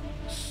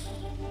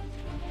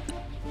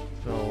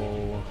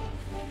 So...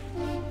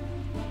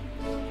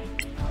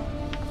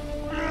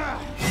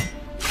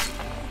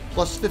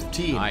 Plus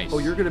 15. Nice. Oh,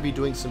 you're going to be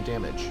doing some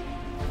damage.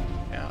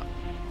 Yeah.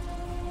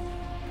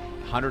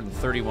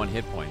 131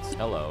 hit points.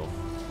 Hello.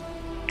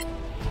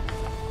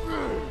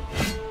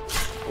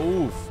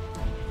 Oof.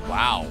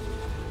 Wow.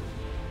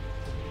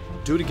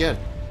 Do it again.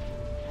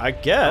 I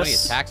guess. How many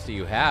attacks do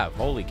you have?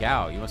 Holy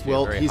cow. You must be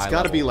a very high he's got to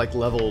level. be like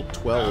level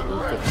 12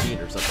 or 15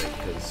 or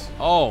something. Cause...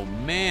 Oh,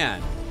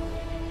 man.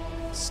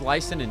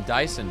 Slicing and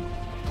dicing.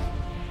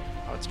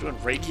 Oh, it's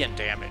doing radiant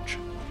damage.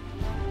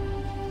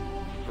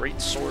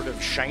 Great sword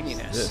of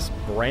shininess. This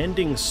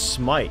branding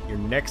smite. Your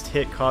next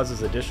hit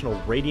causes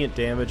additional radiant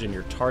damage and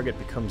your target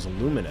becomes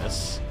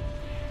luminous.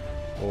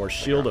 Or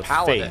shield of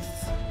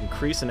faith.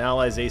 Increase an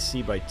ally's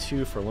AC by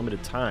 2 for a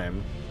limited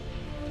time.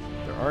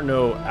 There are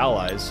no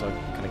allies, so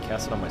can I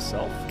cast it on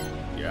myself?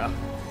 Yeah.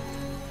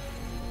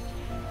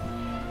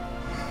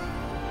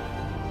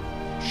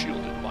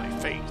 Shielded by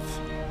faith.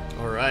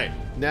 All right.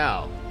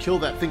 Now, kill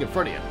that thing in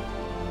front of you.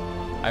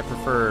 I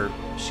prefer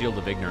Shield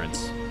of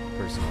Ignorance,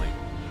 personally.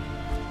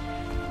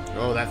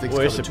 Oh, that thing's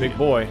boy, that's a big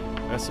boy.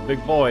 That's a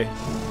big boy.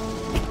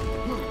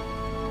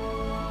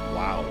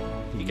 Wow.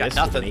 You got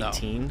nothing, with an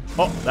 18.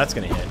 Though. Oh, that's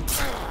gonna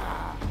hit.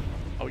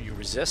 Oh, you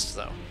resist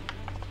though.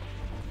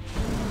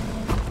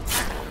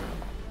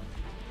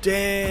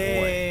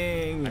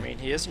 Dang. Boy. I mean,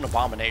 he is an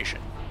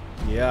abomination.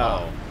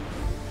 Yeah.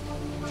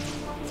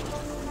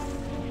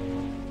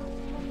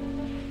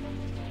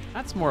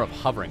 That's more of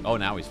hovering. Oh,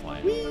 now he's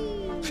flying.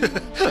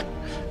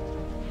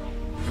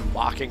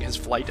 Locking his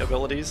flight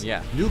abilities.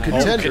 Yeah. New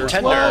contender.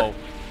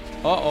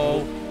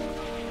 Uh-oh.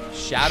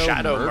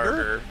 Shadow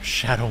murder?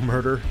 Shadow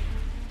murder.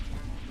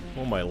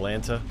 Oh, my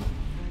Lanta.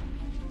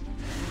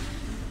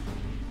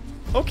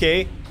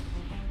 Okay.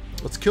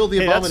 Let's kill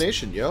the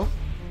abomination, yo.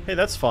 Hey,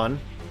 that's fun.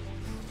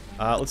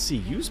 Let's see.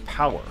 Use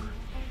power.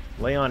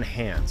 Lay on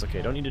hands.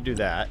 Okay, don't need to do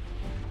that.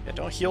 Yeah,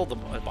 don't heal the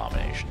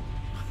abomination.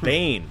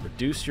 Bane.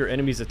 Reduce your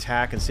enemy's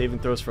attack and saving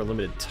throws for a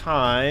limited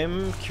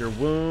time. Cure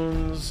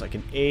wounds. I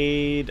can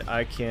aid.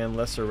 I can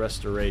lesser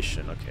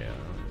restoration. Okay, I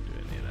don't do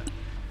any of that.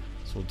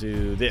 So we'll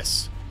do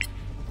this.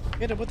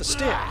 Hit him with a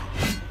stick.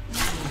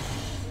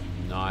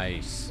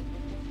 Nice.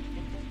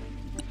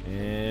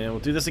 And we'll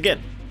do this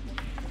again.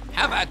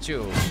 Have at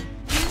you.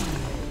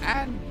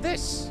 And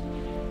this.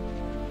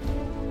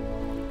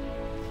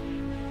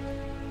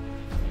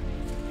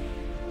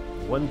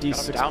 One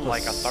d6 down plus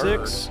like a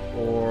third. 6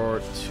 or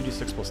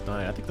 2d6 plus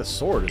 9. I think the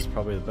sword is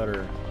probably the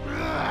better.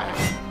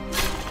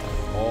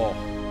 Oh.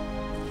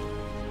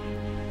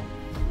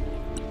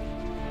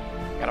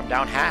 Got him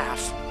down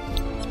half.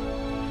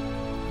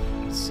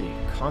 Let's see.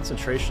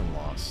 Concentration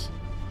loss.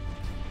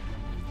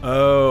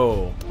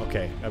 Oh.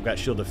 Okay. I've got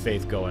Shield of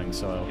Faith going,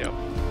 so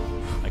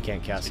I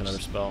can't cast another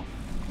spell.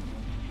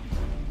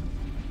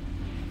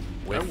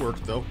 That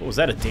worked, though. What was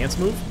that, a dance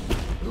move?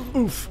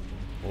 Oof.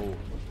 Oh.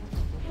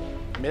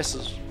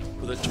 Misses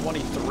with a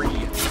 23.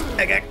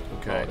 Okay.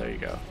 Oh, there you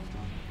go.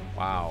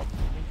 Wow.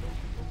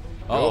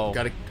 Oh,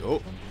 gotta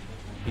go.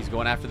 He's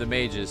going after the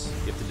mages.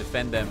 You have to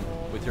defend them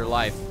with your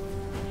life.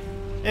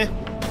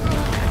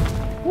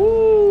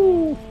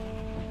 Woo!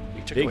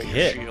 You took Big away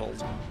hit. your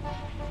shield.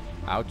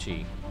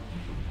 Ouchie.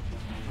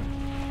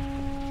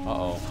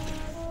 Uh-oh.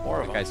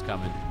 More of that guy's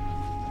coming.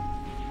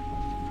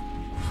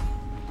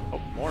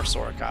 Oh, more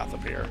Sorakoth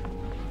up here.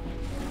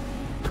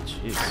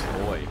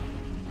 Jeez, boy.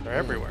 They're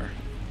everywhere.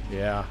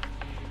 Yeah.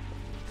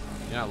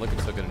 You're not looking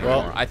so good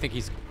anymore. I think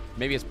he's...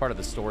 Maybe it's part of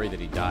the story that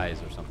he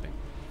dies or something.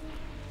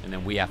 And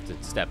then we have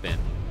to step in.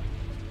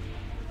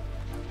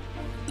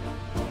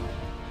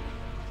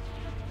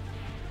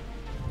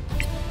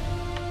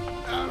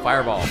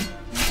 Fireball.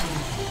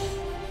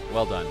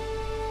 Well done.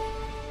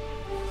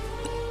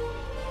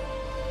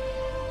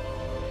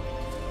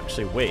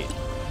 Actually, wait.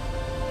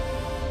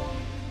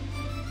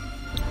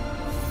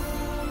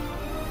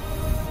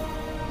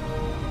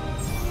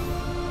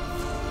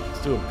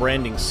 Let's do a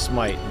branding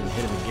smite and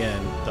hit him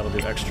again. That'll do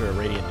extra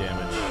radiant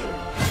damage.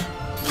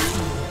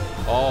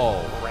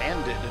 Oh.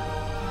 Branded.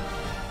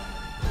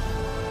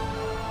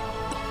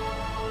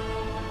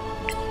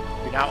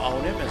 You now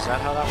own him? Is that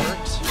how that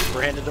works? You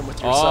branded him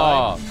with your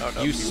sign? Oh,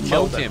 no, you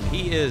killed smote him.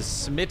 He is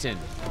smitten.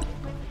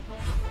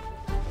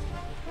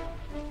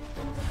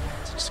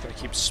 Is it just going to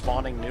keep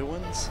spawning new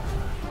ones?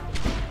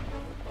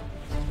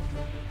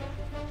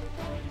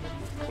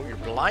 Oh, you're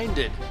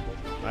blinded.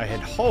 I had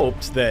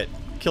hoped that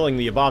killing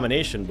the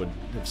abomination would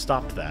have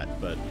stopped that,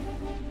 but...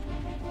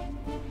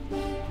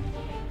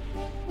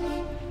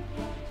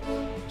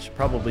 Should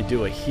probably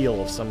do a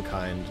heal of some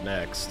kind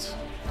next,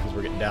 because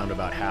we're getting down to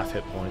about half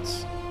hit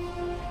points.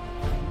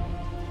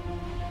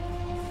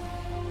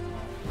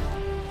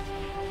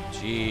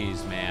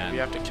 Jeez, man. You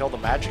have to kill the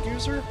magic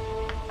user?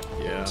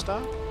 Yeah.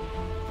 Stop?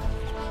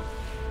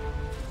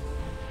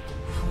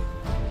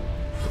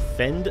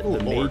 Defend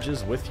the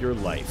mages with your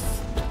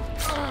life.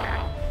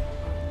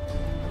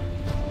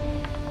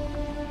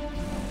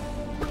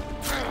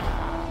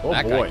 Oh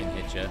that boy. guy can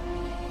hit you.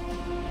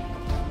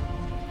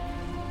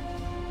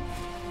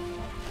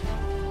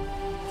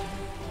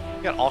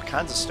 You got all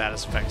kinds of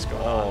status effects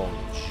going on.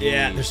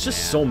 Yeah, there's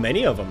just so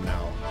many of them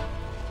now.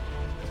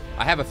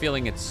 I have a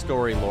feeling it's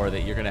story lore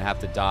that you're going to have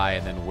to die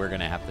and then we're going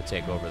to have to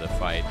take over the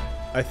fight.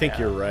 I think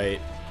you're right.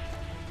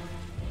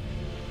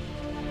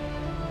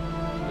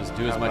 Just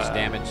do as much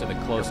damage to the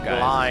close guys.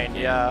 Blind,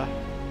 yeah.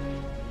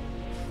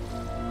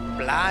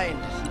 Blind.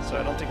 So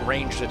I don't think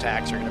ranged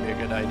attacks are going to be a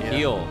good idea.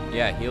 Heal.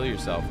 Yeah, heal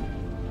yourself.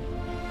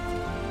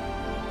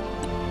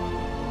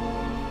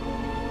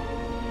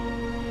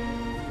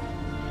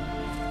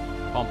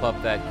 Pump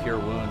up that cure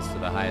wounds to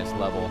the highest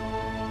level.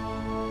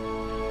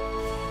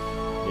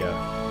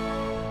 Yeah.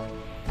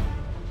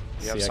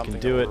 You have See, I something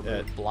can do to it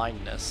remove at...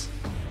 blindness.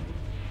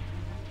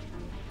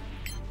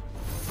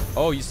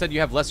 Oh, you said you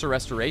have lesser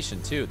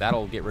restoration too.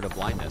 That'll get rid of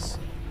blindness.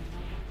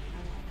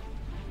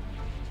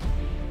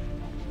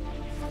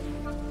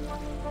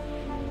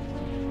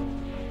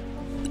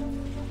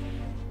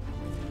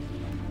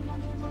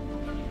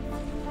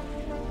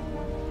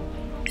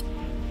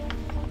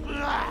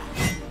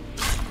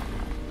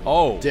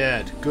 Oh.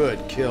 Dead. Good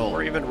kill.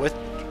 Or even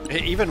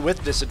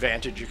with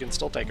disadvantage, you can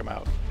still take him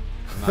out.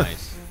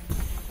 Nice.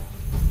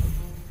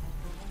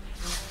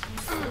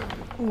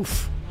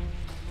 Oof.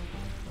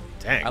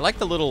 Dang. I like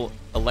the little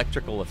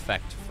electrical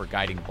effect for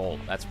guiding bolt.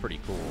 That's pretty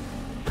cool.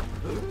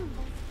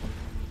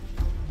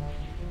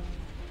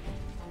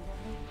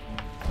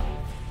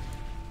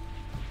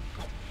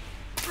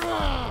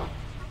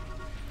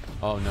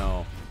 Oh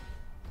no.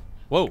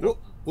 Whoa. Whoa.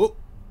 Whoa.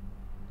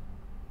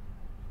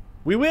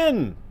 We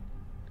win!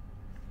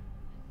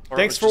 Or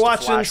Thanks for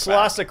watching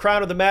Solasta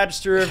Crown of the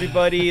Magister,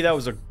 everybody. That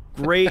was a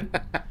great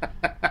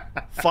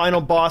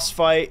final boss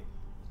fight.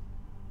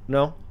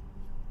 No?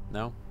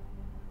 No?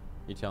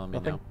 You're telling me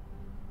Nothing? no?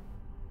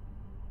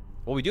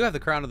 Well, we do have the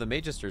Crown of the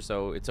Magister,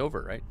 so it's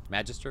over, right?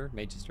 Magister?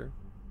 Magister?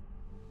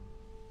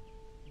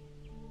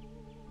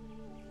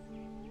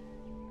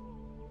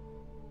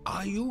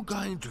 Are you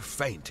going to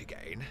faint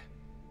again?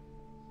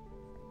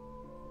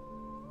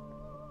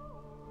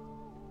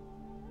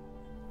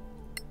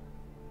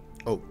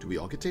 Oh, do we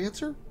all get to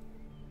answer?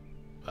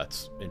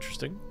 That's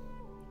interesting.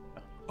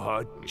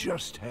 I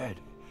just had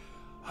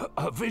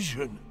a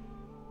vision.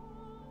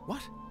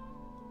 What?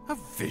 A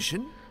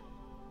vision?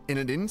 In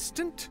an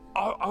instant?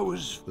 I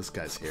was this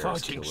guy's hair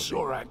fighting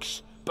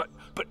Soraks, but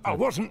I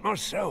wasn't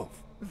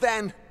myself.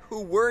 Then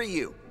who were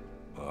you?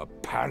 A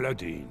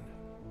paladin.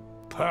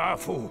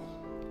 Powerful.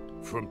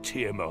 From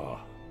Tiamat.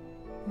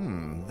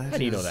 That How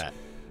do you know is that?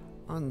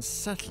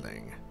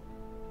 unsettling.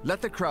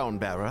 Let the crown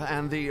bearer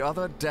and the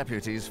other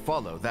deputies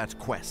follow that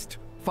quest.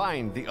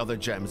 Find the other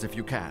gems if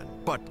you can,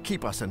 but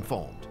keep us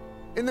informed.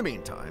 In the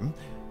meantime,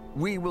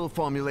 we will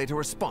formulate a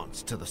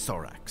response to the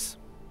Soraks.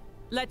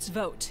 Let's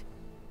vote.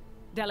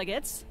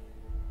 Delegates,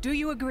 do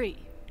you agree?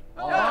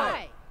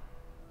 Aye.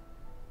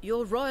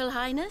 Your Royal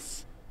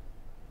Highness?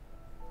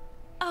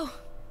 Oh,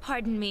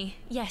 pardon me.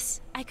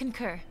 Yes, I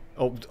concur.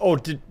 Oh,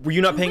 were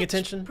you not paying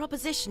attention?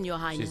 Proposition, Your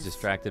Highness. She's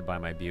distracted by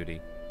my beauty.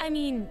 I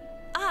mean,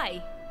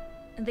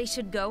 they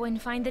should go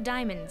and find the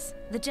diamonds,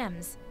 the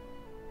gems.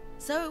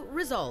 So,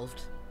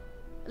 resolved.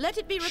 Let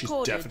it be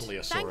recorded. She's definitely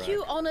a Sorak. Thank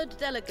you, honored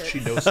delegates. She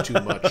knows too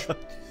much.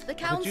 The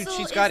council Dude,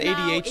 she's got is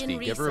now ADHD. in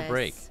Give her a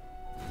break. recess.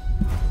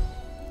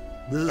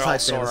 This is They're high all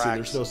fantasy. Soraks.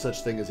 There's no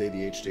such thing as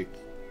ADHD.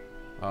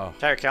 Oh.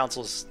 Entire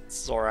council's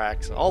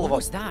Sorax. All of them. What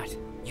was that?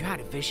 You had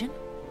a vision?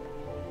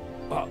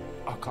 I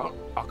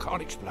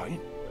can't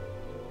explain.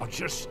 I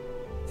just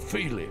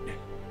feel it.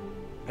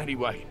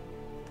 Anyway,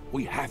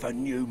 we have a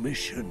new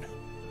mission.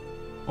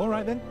 All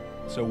right then.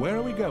 So where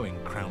are we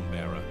going, Crown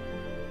Bearer?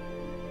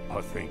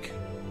 I think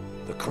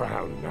the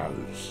crown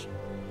knows.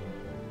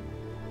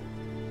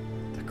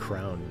 The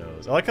crown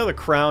knows. I like how the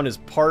crown is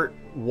part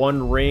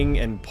one ring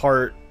and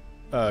part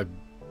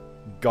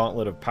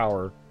gauntlet of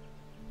power.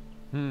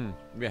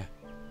 Yeah.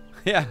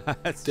 Yeah,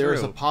 that's There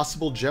is true. a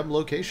possible gem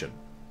location.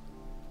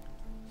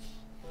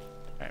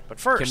 All right, but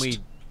first,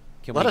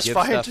 Can let we us give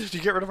find stuff? to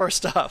get rid of our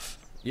stuff.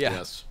 Yeah.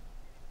 Yes.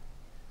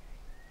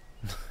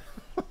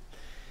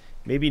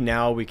 Maybe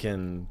now we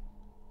can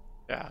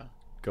Yeah.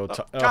 go Oh,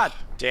 to... God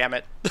damn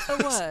it. A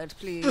word,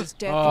 please, Oh,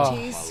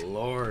 deputies. my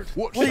lord.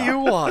 What do you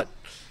want?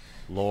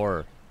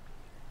 Lore.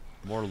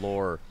 More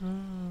lore.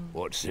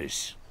 What's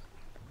this?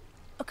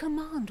 A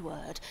command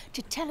word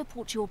to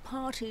teleport your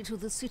party to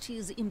the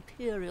city's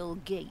Imperial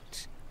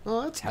Gate.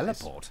 Oh, that's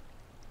Teleport?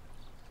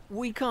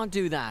 We can't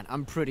do that,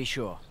 I'm pretty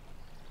sure.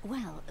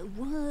 Well,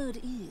 word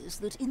is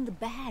that in the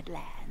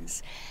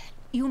Badlands,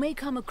 you may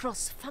come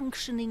across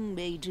functioning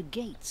major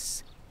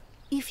gates.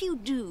 If you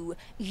do,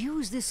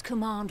 use this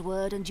command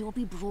word and you'll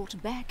be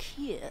brought back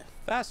here.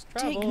 Fast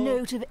travel. Take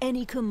note of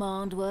any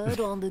command word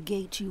on the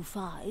gate you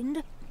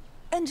find,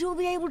 and you'll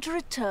be able to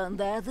return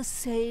there the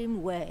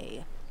same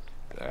way.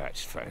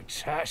 That's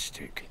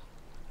fantastic.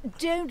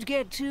 Don't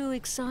get too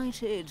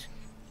excited.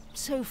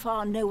 So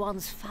far, no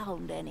one's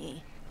found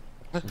any.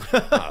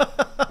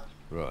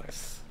 Right.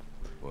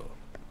 Well,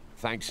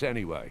 thanks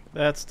anyway.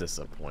 That's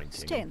disappointing.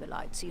 Stay in the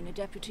light, senior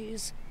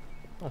deputies.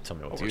 Don't tell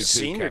me what Oh, to we're do.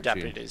 senior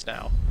Captain. deputies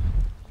now.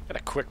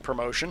 Got a quick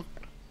promotion.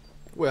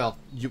 Well,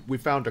 we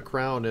found a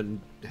crown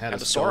and had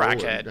And a a skull, Sorak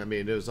and, head. I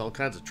mean, it was all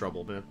kinds of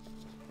trouble, man.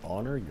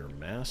 Honor your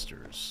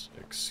masters.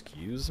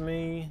 Excuse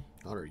me?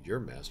 Honor your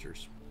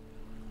masters.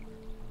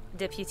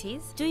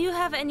 Deputies, do you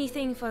have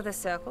anything for the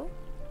circle?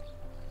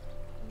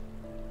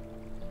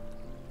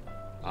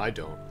 I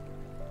don't.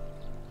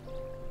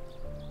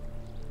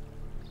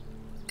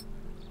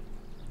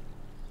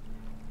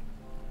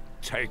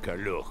 Take a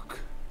look.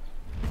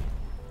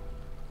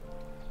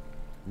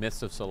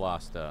 Myths of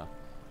Solasta.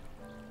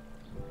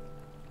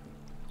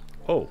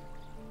 Oh.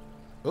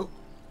 Oh.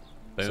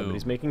 Boom.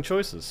 Somebody's making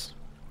choices.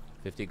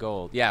 50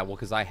 gold. Yeah, well,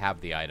 because I have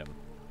the item.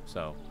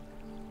 So.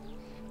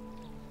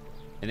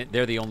 And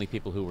they're the only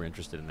people who were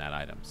interested in that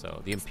item.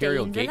 So the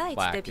Imperial in the Gate light,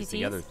 plaque is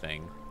the deputies. other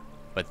thing.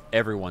 But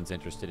everyone's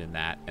interested in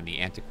that, and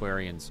the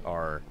antiquarians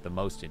are the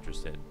most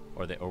interested,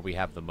 or we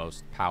have the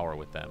most power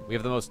with them. We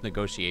have the most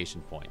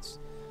negotiation points.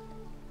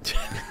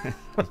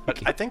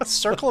 I think the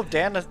Circle of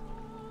Danantar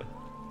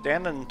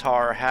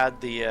had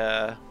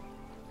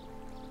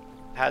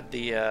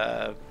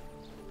the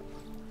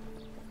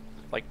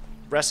like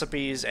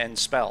recipes and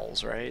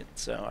spells, right?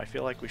 So I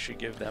feel like we should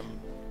give them.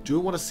 Do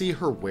we want to see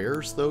her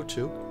wares though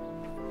too?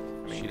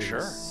 I mean, She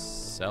sure.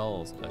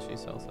 sells. Does she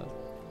sell stuff?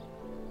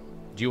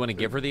 Do you want to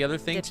give her the other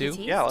thing too?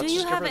 Deputies, Yeah, let's do you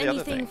just give have her the other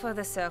anything thing. for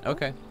the circle?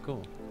 Okay,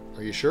 cool.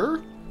 Are you sure?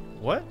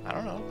 What? I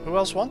don't know. Who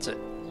else wants it?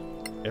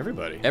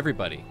 Everybody.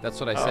 Everybody. That's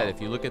what I said. Oh. If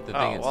you look at the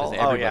thing, it well, says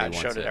everybody yeah, it wants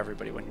showed it it.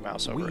 everybody when you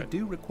mouse over We it.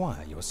 do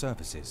require your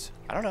services.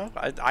 I don't know.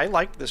 I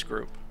like this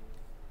group,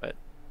 but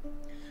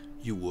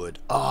You would.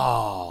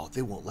 Oh,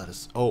 they won't let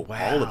us. Oh,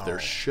 all of their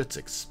shit's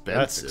expensive.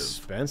 That's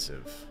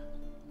expensive.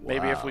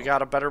 maybe if we Wow.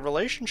 got a better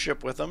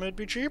relationship with them, it'd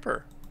be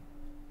cheaper.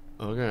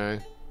 Okay.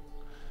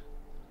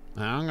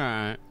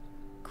 Okay.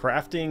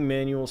 Crafting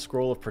manual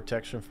scroll of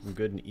protection from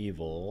good and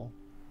evil.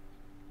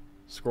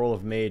 Scroll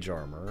of mage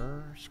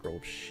armor. Scroll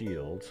of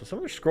shield. So some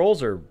of the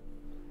scrolls are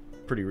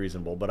pretty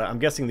reasonable. But I'm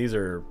guessing these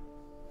are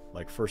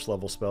like first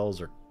level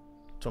spells or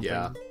something.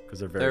 Yeah, because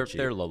they're very cheap.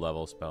 They're low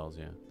level spells,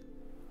 yeah.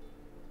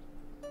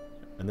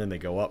 And then they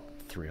go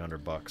up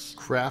 $300.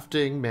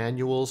 Crafting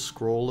manual,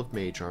 scroll of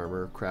mage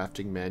armor.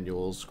 Crafting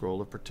manual, scroll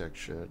of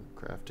protection.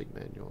 Crafting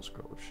manual,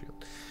 scroll of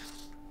shield.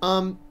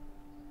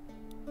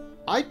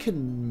 I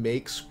can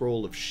make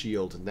scroll of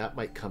shield, and that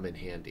might come in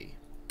handy.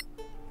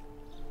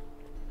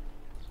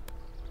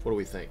 What do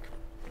we think?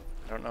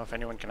 I don't know if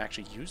anyone can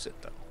actually use it,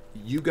 though.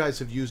 You guys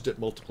have used it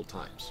multiple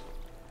times.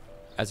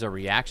 As a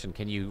reaction,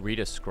 can you read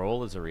a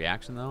scroll as a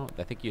reaction, though?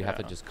 I think you have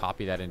to just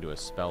copy that into a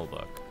spell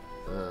book.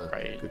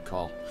 Right. Good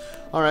call.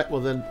 All right,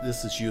 well then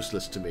this is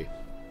useless to me.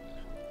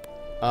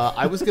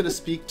 I was going to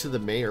speak to the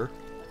mayor.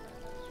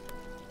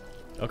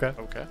 Okay.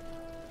 Okay.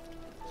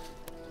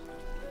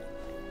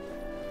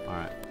 All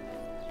right.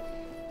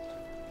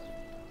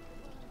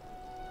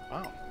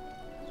 Wow.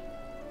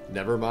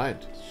 Never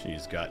mind.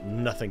 She's got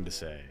nothing to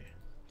say.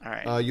 All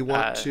right. You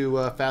want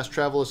to fast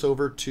travel us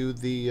over to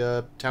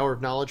the Tower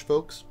of Knowledge,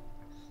 folks?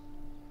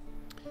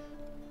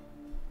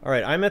 All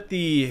right, I'm at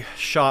the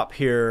shop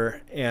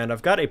here, and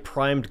I've got a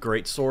primed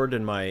greatsword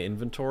in my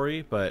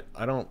inventory, but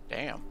I don't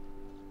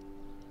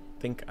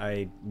think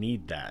I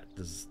need that.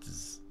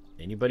 Does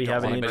anybody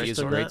have any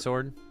interest in that? Use a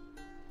greatsword?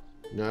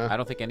 No. I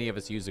don't think any of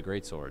us use a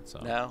greatsword.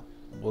 So. No.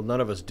 Well, none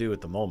of us do at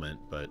the moment,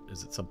 but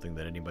is it something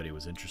that anybody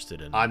was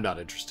interested in? I'm not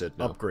interested.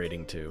 No.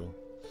 Upgrading to.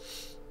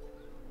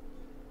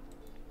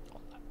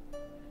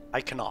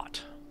 I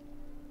cannot.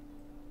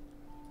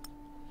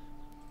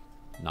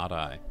 Not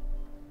I.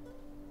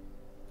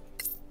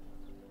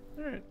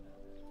 Alright.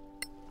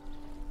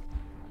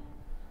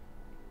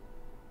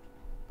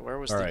 Where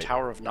was the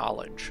Tower of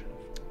Knowledge?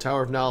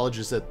 Tower of Knowledge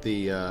is at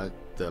the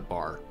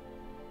bar.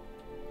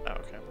 Oh,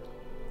 okay.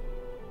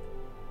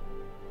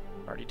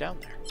 Already down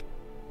there.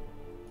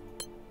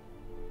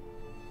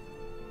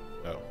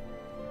 Oh.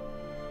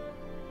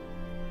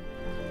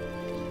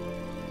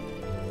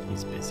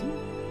 He's busy?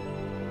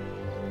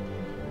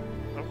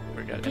 Oh,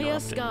 we got Clear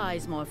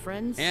skies, my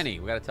friends. Annie,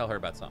 we got to tell her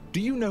about something. Do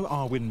you know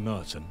Arwin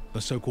Merton,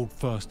 the so-called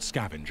first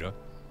scavenger?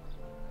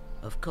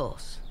 Of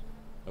course.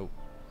 Oh.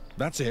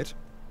 That's it?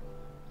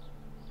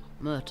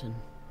 Merton.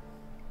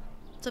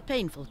 It's a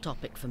painful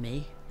topic for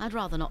me. I'd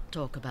rather not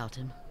talk about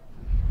him.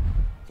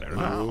 Fair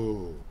enough.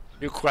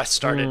 New quest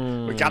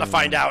started. We gotta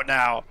find out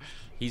now.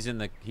 He's in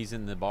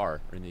the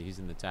bar, or he's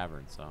in the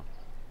tavern. So.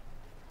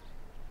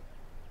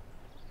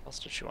 What else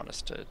does she want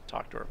us to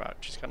talk to her about?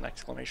 She's got an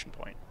exclamation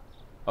point.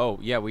 Oh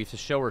yeah, we have to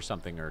show her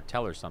something or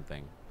tell her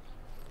something.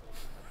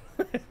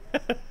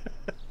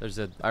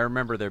 I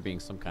remember there being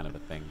some kind of a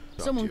thing.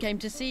 Someone came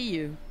to see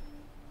you.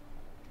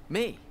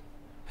 Me?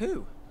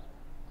 Who?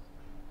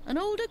 An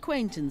old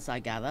acquaintance, I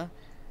gather.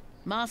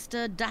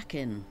 Master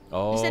Dakin.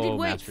 Oh, he said he'd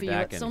wait Master for you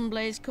Dakin. at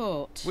Sunblaze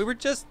Court. We were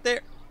just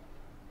there.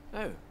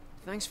 Oh,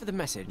 thanks for the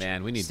message.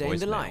 Man, we need Stay in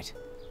the voicemail. light.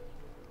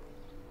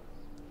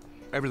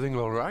 Everything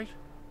all right?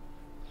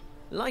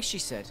 Like she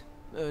said,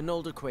 an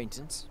old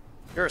acquaintance.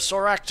 You're a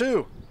Sorak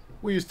too.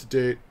 We used to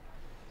date.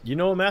 You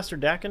know Master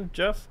Dakin,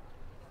 Jeff?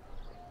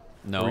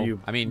 No, Were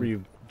were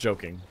you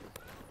joking?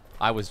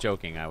 I was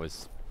joking.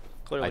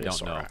 Clearly I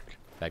don't a know Sorak.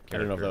 that character. I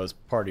don't know if that was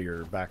part of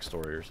your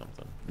backstory or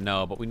something.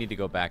 No, but we need to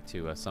go back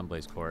to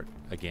Sunblaze Court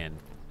again.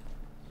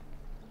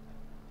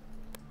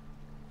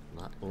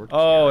 Not Lord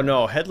Oh Karen.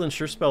 no, Headland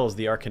Surespell is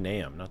the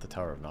Arcaneum, not the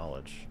Tower of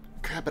Knowledge.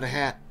 Crap in a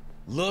hat.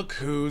 Look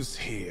who's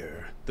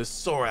here. The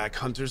Sorak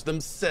hunters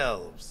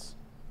themselves.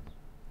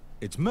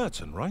 It's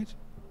Merton, right?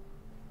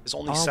 It's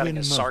only Arwin setting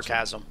as Merton.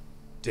 sarcasm.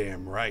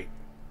 Damn right.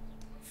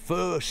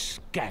 First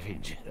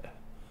scavenger.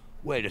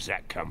 Where does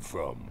that come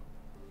from?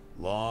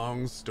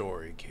 Long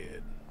story,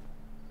 kid.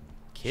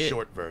 Kid?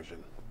 Short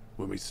version.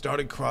 When we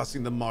started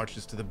crossing the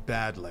marches to the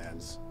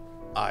Badlands,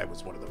 I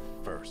was one of the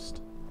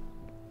first.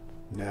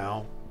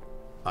 Now,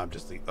 I'm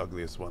just the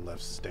ugliest one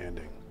left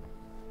standing.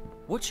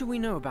 What should we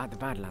know about the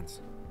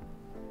Badlands?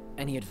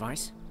 Any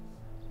advice?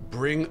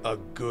 Bring a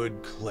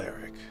good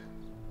cleric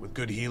with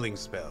good healing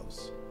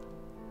spells.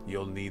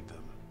 You'll need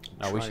them.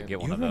 Oh, we should get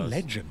one You're of a those.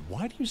 legend.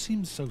 Why do you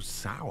seem so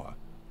sour?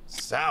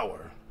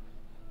 Sour?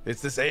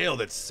 It's this ale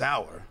that's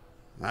sour.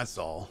 That's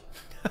all.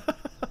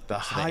 The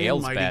High and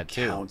ale's Mighty bad,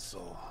 too.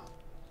 Council.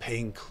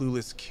 Paying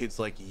clueless kids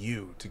like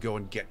you to go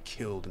and get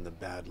killed in the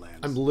Badlands.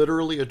 I'm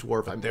literally a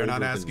dwarf. I'm They're not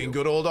older than asking you.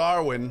 good old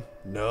Arwen.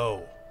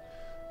 No.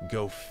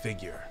 Go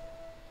figure.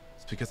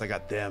 It's because I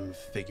got them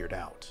figured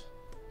out.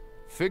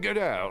 Figured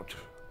out?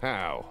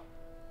 How?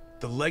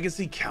 The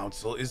Legacy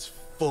Council is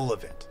full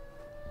of it.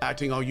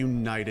 Acting all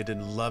united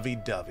and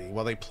lovey-dovey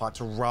while they plot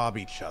to rob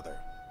each other.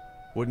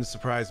 Wouldn't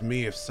surprise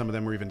me if some of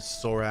them were even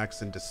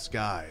Soraks in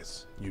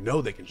disguise. You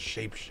know they can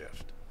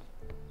shapeshift.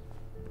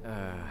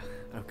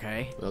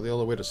 Okay. Well, the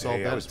only way to solve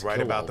Hey, that I is was to right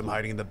kill about all them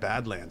hiding in the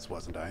Badlands,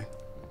 wasn't I?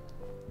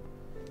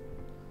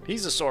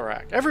 He's a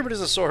Sorak.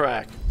 Everybody's a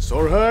Sorak.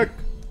 Sorak!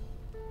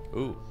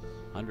 Ooh,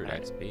 100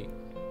 XP.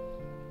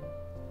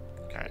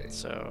 Okay,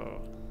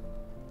 so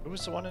who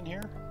was the one in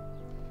here?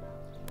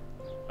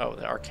 Oh,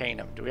 the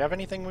Arcanum. Do we have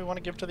anything we want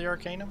to give to the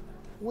Arcanum?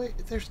 Wait,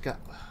 there's got...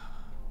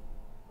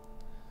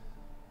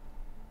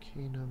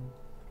 Arcanum.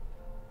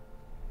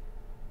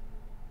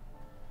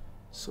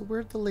 So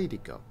where'd the lady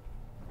go?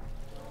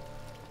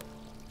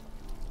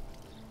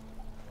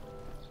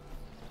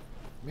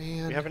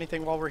 Man. Do we have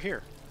anything while we're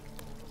here?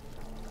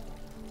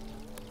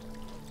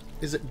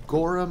 Is it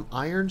Gorham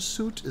Iron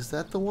Suit? Is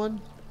that the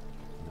one?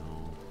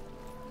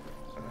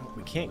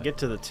 We can't get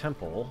to the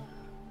temple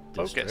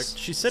district. Focus.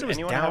 She said Does it was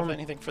anyone down. have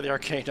anything for the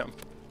Arcanum?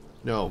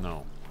 No.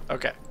 No.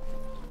 Okay.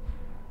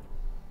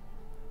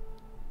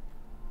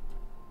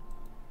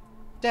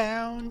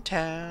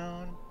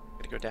 Downtown.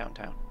 Gotta go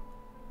downtown.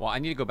 Well, I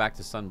need to go back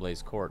to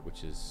Sunblaze Court,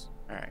 which is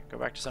Alright, go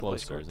back to Sunblaze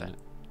closer, Court isn't then. it?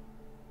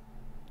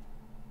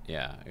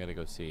 Yeah, I gotta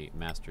go see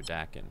Master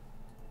Dakin.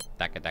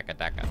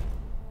 Daka.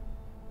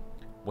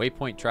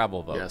 Waypoint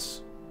travel vote.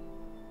 Yes.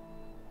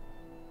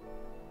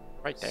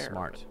 Right there.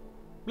 Smart.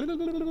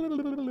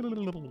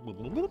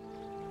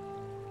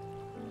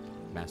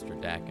 Master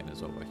Dakin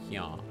is over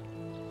here.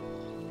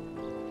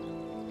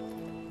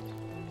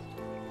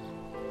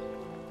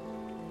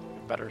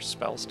 Better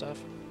spell stuff.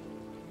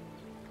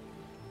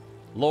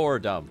 Lore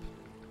dump.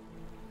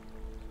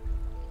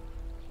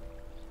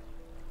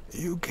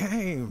 You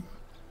came.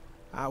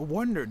 I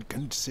wondered,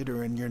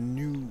 considering your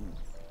new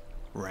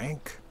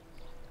rank.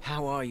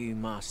 How are you,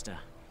 Master?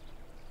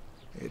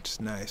 It's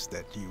nice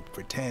that you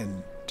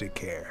pretend to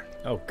care.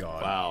 Oh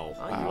God! Wow!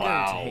 Are you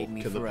Wow! going to hate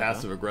me Can the forever?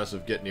 passive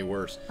aggressive get any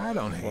worse? I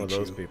don't hate One of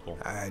those you. people.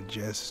 I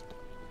just,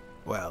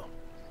 well,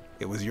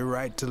 it was your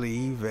right to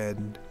leave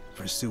and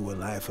pursue a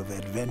life of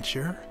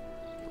adventure,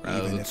 Rather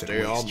even than if stay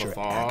it on wastes the your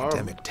farm.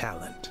 academic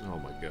talent. Oh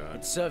my God!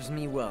 It serves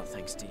me well,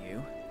 thanks to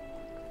you.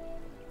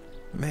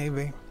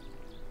 Maybe.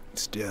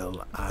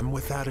 Still, I'm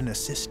without an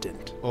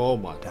assistant. Oh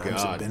my Times have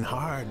God! been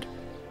hard.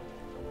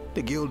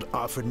 The guild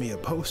offered me a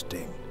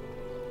posting.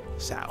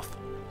 South.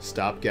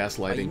 Stop Are you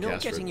gaslighting not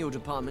Castro. getting your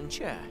department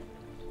chair?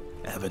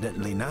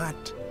 Evidently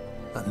not.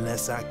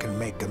 Unless I can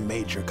make a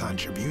major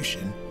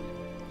contribution.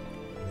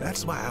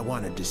 That's why I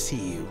wanted to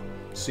see you.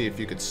 See if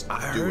you could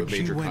I do a heard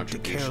major you went to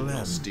contribution. I'll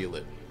Caer steal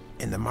it.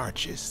 In the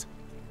marches.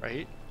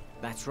 Right?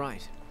 That's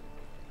right.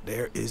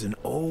 There is an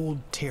old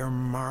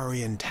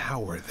Termarian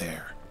tower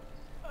there.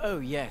 Oh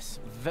yes,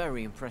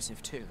 very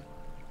impressive too.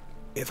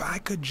 If I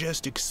could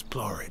just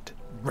explore it,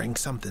 bring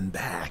something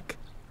back,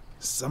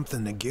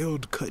 something the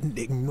guild couldn't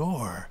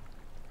ignore,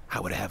 I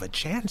would have a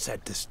chance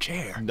at this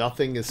chair.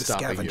 Nothing is the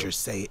stopping you. scavengers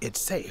say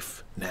it's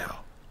safe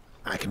now.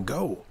 I can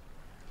go.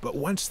 But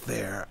once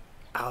there,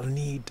 I'll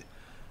need,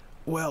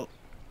 well,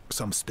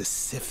 some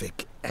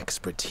specific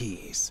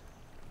expertise.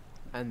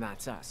 And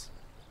that's us.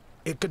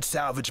 It could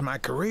salvage my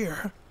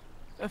career.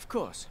 Of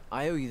course.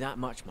 I owe you that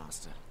much,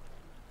 Master.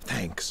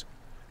 Thanks.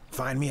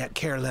 Find me at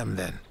Caer Cyflen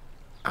then.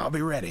 I'll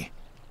be ready.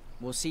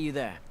 We'll see you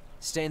there.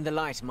 Stay in the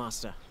light,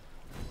 Master.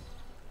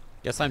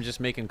 Guess I'm just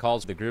making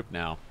calls to the group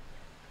now.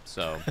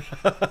 So.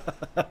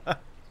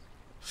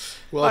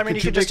 Well, I mean,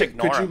 you could just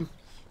ignore him.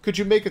 Could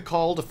you make a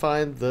call to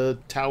find the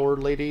tower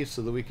lady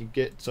so that we can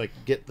get I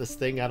can get this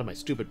thing out of my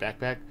stupid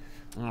backpack?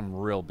 I'm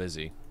real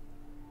busy.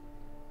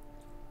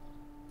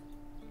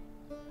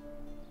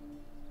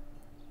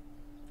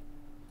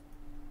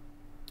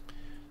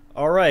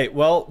 All right.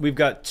 Well, we've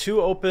got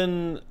 2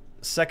 open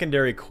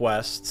secondary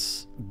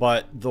quests,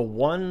 but the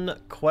one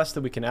quest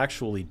that we can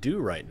actually do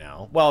right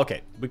now. Well,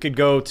 okay, we could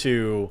go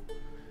to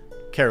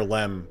Caer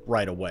Cyflen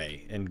right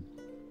away and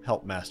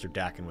help Master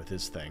Dakin with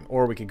his thing,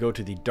 or we could go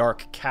to the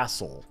Dark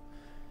Castle.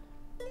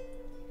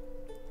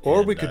 Or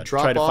and, we could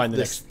try drop to off find the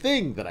this next...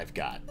 thing that I've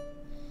got.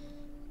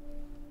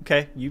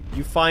 Okay, you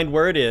find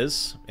where it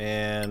is,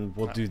 and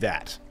we'll do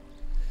that.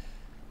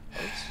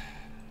 Oops.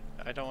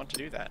 I don't want to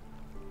do that.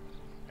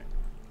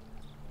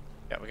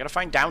 Yeah, we gotta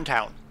find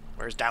downtown.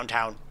 Where's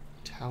downtown?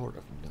 Tower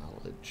of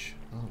Knowledge.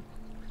 Oh.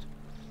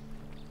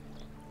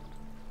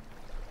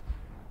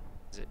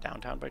 Is it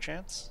downtown by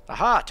chance?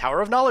 Aha!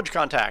 Tower of Knowledge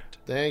contact.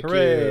 Thank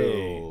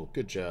Hooray. you.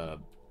 Good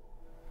job.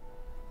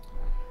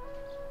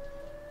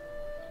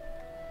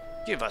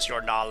 Give us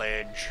your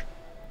knowledge.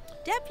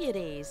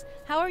 Deputies,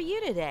 how are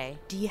you today?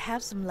 Do you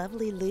have some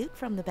lovely loot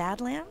from the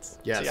Badlands?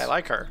 Yes. See, I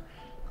like her.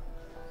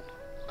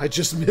 I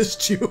just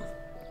missed you.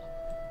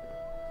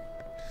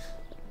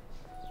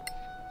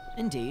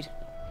 Indeed.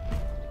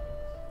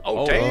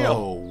 Oh, damn.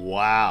 Oh,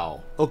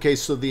 wow. Okay,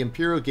 so the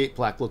Imperial Gate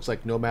plaque looks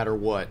like no matter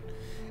what,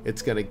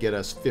 it's going to get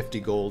us 50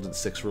 gold and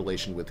 6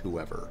 relation with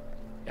whoever.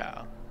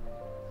 Yeah.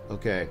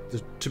 Okay,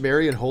 the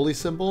Temerian Holy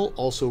Symbol,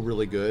 also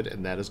really good,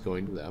 and that is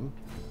going to them.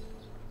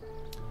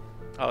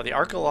 Oh, the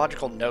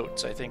archaeological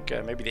notes. I think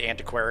maybe the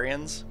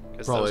antiquarians.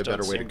 Probably a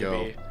better way to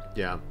go.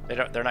 Yeah.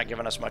 They're not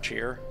giving us much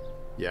here.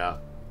 Yeah.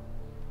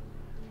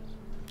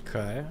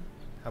 Okay.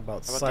 How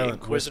about the Silent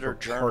Inquisitor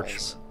Whisper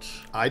journals?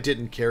 Parchment? I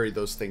didn't carry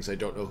those things. I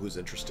don't know who's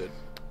interested.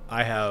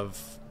 I have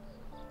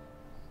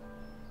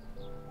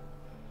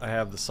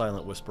the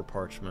Silent Whisper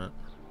Parchment.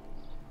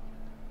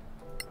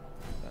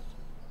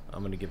 I'm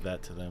going to give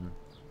that to them.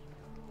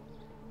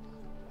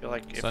 I feel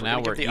like if So we're now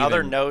gonna we're give the other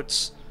even.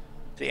 notes,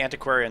 the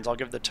antiquarians, I'll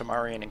give the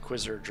Temerian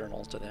Inquisitor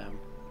journals to them.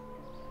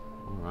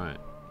 All right.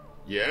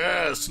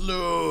 Yes,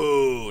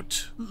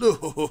 loot!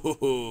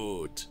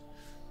 Loot!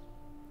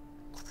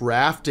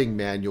 crafting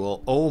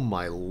manual. Oh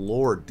my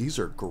lord, these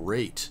are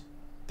great.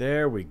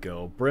 There we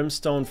go.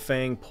 Brimstone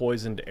Fang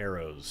poisoned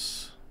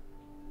arrows.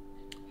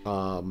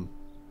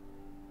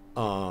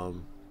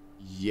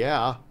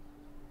 Yeah.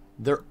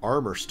 Their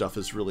armor stuff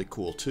is really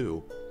cool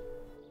too.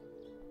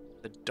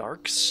 The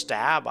dark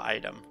stab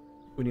item.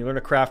 When you learn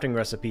a crafting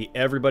recipe,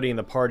 everybody in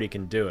the party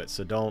can do it.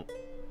 So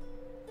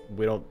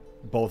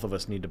both of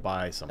us need to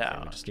buy something.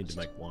 No, we just need to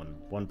make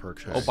one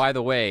purchase. Oh, by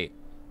the way,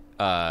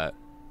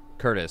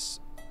 Curtis,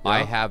 Yeah?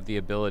 I have the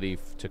ability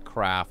to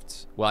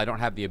craft. Well, I don't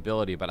have the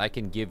ability, but I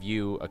can give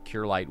you a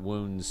Cure Light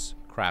Wounds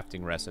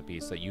crafting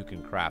recipe so that you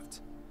can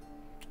craft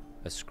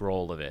a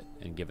scroll of it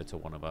and give it to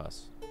one of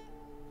us.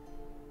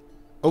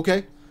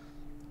 Okay.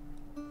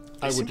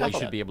 I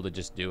should be able to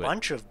just do it.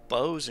 Bunch of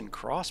bows and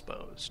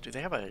crossbows. Do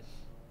they have a?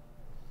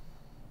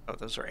 Oh,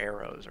 those are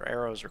arrows. Or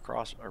arrows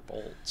or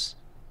bolts.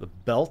 The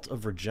Belt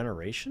of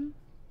Regeneration?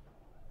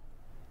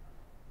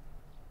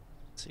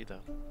 Let's see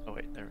though. Oh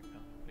wait, there we go.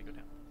 Let me go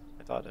down.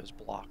 I thought it was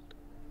blocked.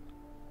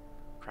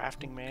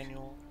 Crafting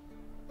manual.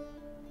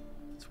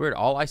 It's weird.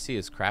 All I see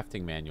is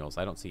crafting manuals.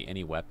 I don't see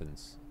any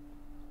weapons.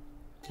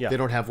 Yeah. They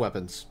don't have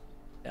weapons.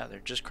 Yeah, they're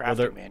just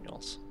crafting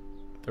manuals.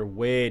 They're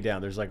way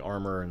down. There's like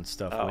armor and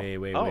stuff way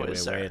at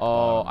the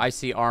Oh, bottom. I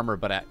see armor,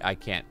 but I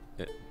can't.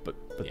 But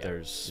yeah,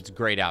 it's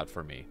grayed out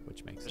for me,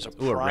 which makes There's sense.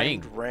 a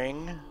primed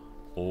ring.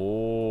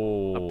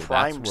 Oh, a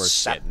primed that's worth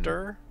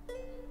scepter.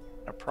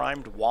 A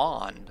primed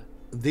wand.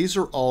 These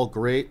are all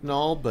great and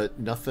all, but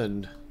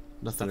nothing I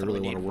Nothing really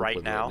we want to need work right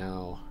with now. right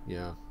now.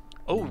 Yeah.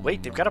 Oh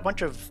wait, they've got a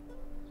bunch of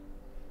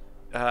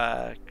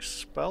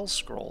spell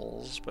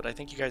scrolls, but I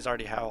think you guys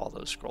already have all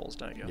those scrolls,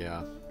 don't you?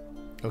 Yeah.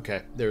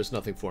 Okay, there's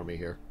nothing for me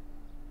here.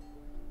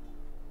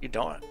 You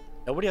don't?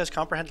 Nobody has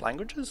comprehend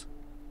languages?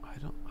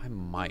 I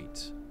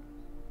might.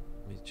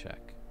 Let me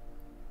check.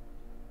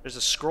 There's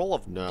a scroll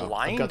of No,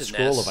 blindness. I've got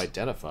scroll of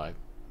identify.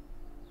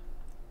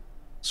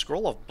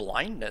 Scroll of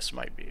blindness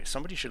might be.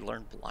 Somebody should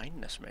learn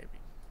blindness, maybe.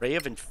 Ray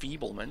of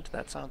enfeeblement.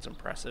 That sounds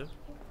impressive.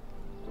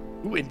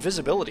 Ooh,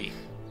 invisibility.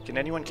 Can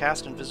anyone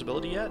cast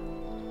invisibility yet?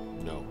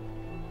 No.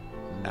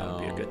 That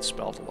would be a good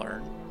spell to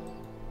learn.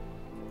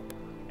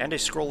 And a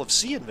scroll of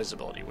sea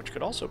invisibility, which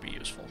could also be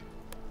useful.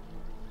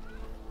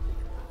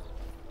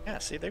 Yeah,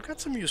 see, they've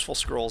got some useful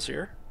scrolls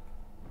here.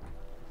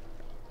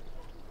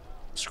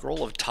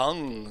 Scroll of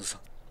tongues.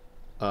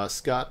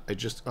 Scott, I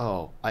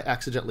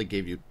accidentally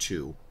gave you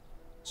 2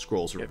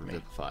 scrolls of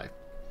Revivify.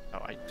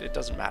 Oh, it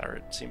doesn't matter.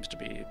 It seems to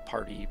be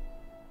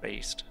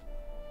party-based.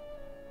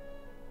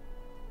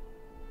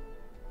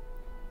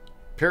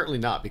 Apparently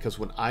not, because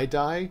when I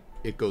die,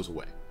 it goes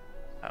away.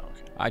 Oh,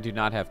 okay. I do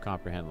not have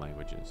comprehend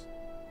languages.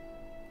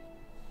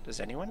 Does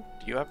anyone?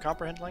 Do you have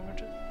comprehend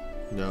languages?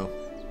 No.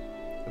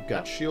 I've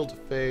got Shield of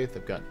Faith.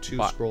 I've got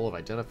 2 Scroll of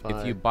Identify.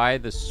 If you buy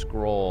the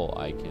scroll,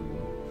 I can.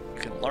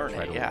 You can learn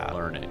try it. to Yeah.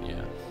 Learn it.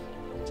 Yeah.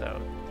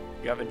 So,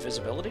 you have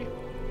invisibility?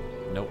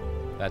 Nope.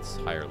 That's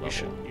higher level.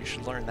 You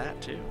should learn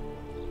that too.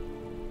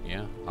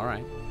 Yeah. All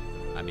right.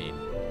 I mean,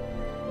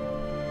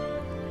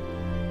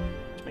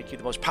 to make you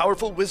the most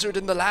powerful wizard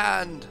in the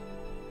land.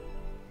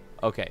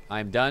 Okay,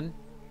 I'm done.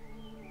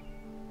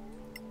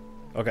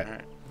 Okay.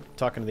 Right.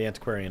 Talking to the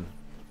antiquarian.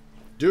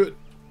 Do it.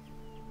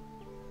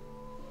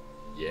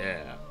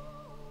 Yeah.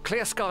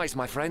 Clear skies,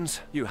 my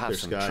friends. You have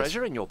some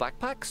treasure in your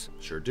backpacks?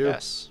 Sure do.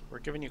 Yes. We're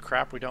giving you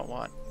crap we don't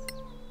want.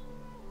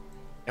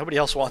 Nobody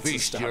else wants this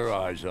Feast stuff. your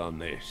eyes on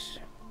this.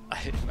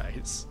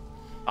 Nice.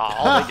 Oh,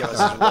 all they give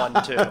us is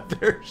 1,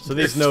 2. So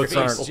these notes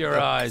aren't. Feast your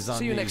eyes on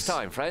See you these. next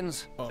time,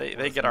 friends.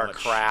 They get our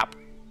crap.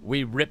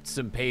 We ripped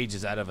some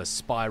pages out of a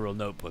spiral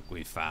notebook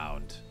we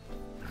found.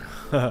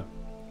 All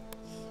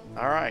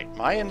right,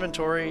 my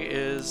inventory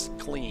is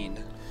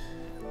clean.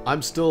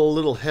 I'm still a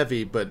little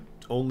heavy, but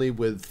only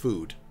with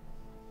food.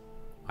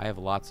 I have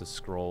lots of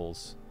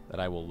scrolls that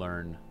I will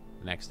learn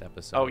next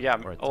episode. Oh yeah.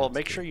 Well,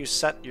 make sure you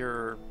set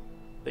your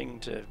thing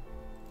to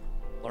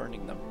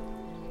learning them.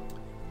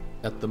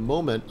 At the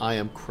moment, I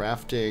am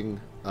crafting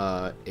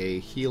a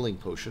healing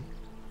potion.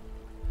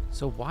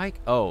 So why?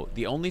 Oh,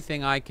 the only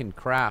thing I can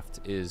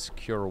craft is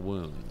cure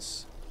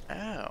wounds.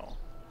 Oh.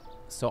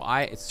 So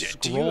it's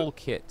scroll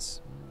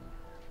kits.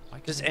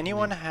 Does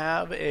anyone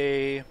have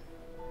a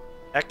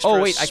extra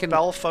I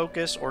spell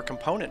focus or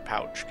component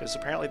pouch? Because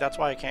apparently that's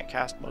why I can't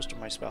cast most of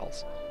my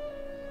spells.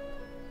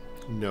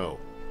 No,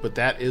 but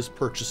that is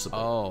purchasable.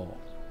 Oh,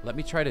 let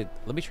me try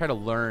to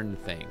learn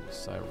things.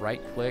 So I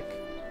right click,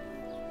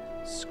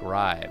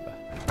 scribe.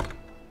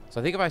 So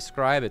I think if I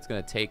scribe, it's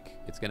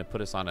gonna put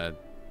us on a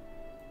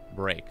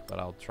break, but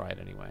I'll try it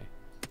anyway.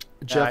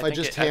 Jeff, I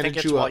just think handed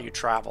it's you while you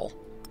travel.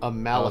 a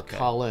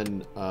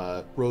Malacolin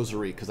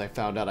rosary because I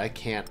found out I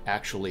can't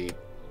actually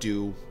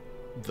do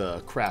the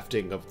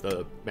crafting of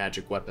the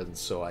magic weapons,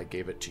 so I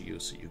gave it to you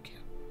so you can.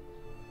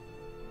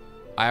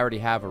 I already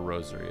have a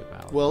rosary of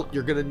Malacolin. Well,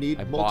 you're gonna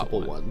need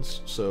multiple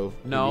ones, so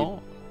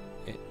no,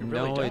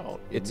 don't.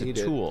 It's a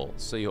tool,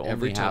 so you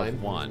only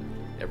have one.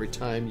 Every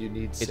time you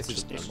need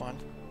 6 of them.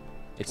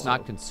 It's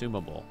not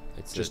consumable.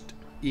 It's just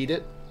eat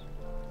it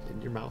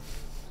in your mouth.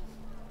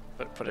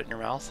 Put it in your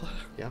mouth.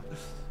 Yeah.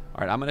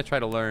 All right, I'm going to try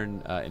to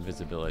learn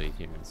invisibility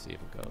here and see if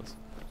it goes.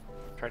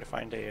 Try to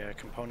find a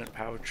component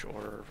pouch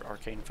or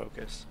arcane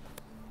focus.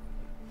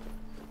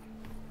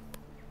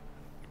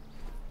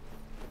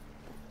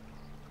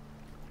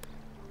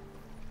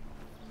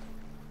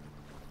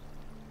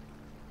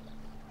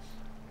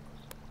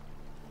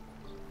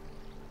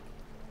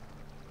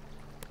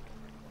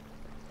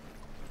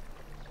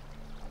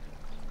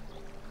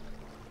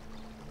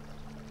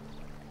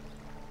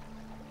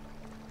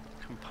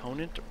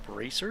 Component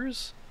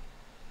bracers?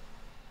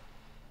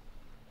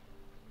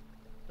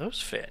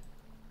 Those fit.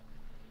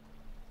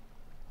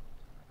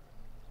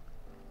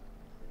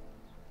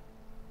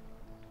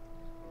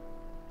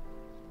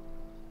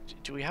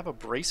 Do we have a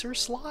bracer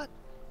slot?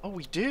 Oh,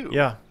 we do.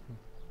 Yeah.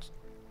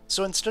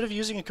 So instead of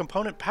using a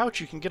component pouch,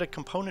 you can get a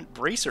component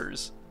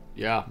bracers.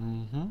 Yeah.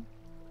 Mm-hmm.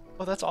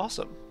 Oh, that's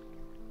awesome.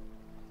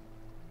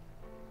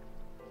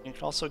 You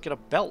can also get a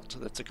belt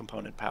that's a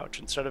component pouch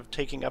instead of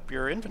taking up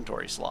your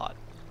inventory slot.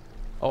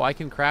 Oh, I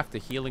can craft a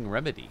healing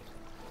remedy.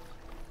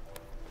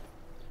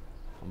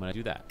 I'm going to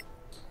do that.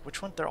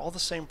 Which one? They're all the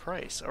same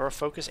price. Or a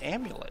focus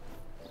amulet.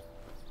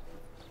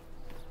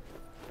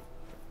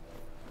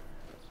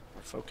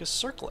 Or focus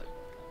circlet.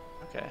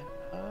 Okay.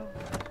 I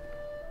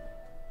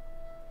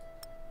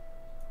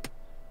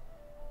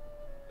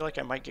feel like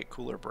I might get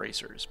cooler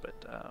bracers,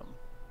 but...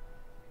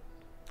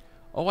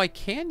 Oh, I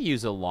can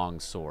use a long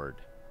sword.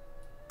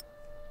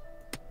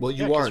 Well,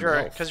 you are an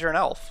elf. Because you're an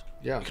elf.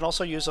 Yeah. You can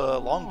also use a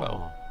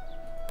longbow. Oh.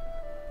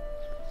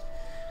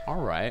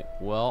 Alright,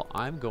 well,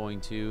 I'm going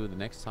to, the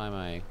next time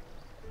I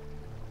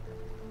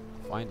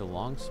find a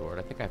longsword,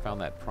 I think I found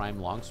that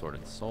prime longsword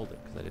and sold it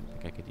because I didn't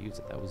think I could use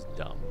it. That was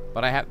dumb.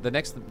 But I have, the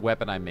next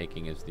weapon I'm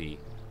making is the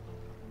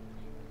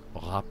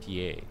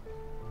rapier.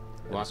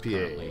 That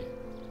is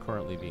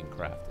currently being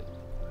crafted.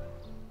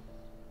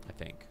 I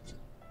think.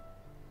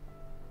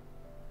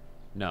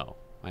 No,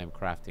 I am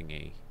crafting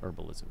a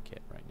herbalism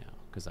kit right now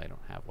because I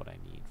don't have what I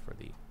need for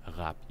the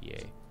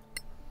rapier.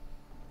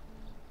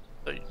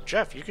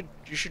 Jeff, you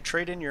should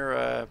trade in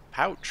your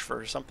pouch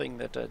for something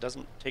that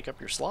doesn't take up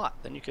your slot.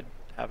 Then you could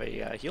have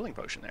a healing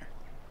potion there.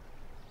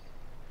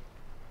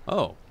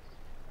 Oh.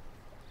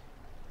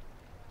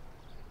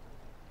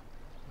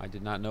 I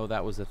did not know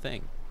that was a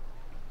thing.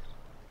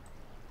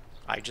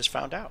 I just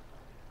found out.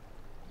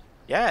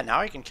 Yeah, now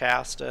I can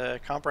cast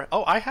comprehend.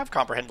 Oh, I have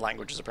comprehend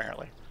languages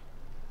apparently.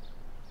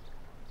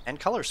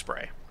 And color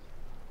spray.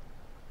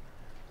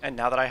 And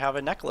now that I have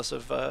a necklace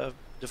of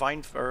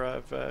divine or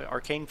of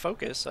arcane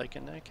focus, I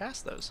can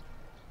cast those.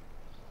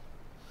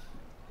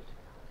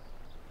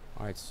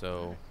 All right,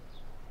 so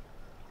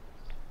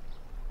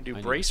do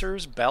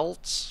bracers,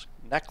 belts,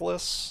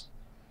 necklace.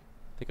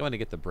 I think I'm gonna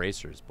get the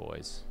bracers,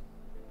 boys.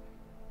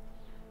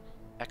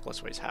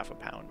 Necklace weighs half a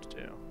pound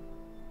too.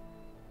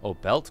 Oh,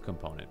 belt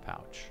component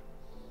pouch.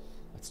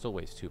 That still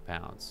weighs 2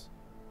 pounds.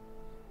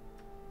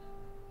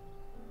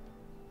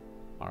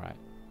 All right,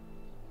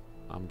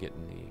 I'm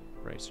getting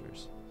the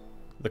bracers.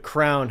 The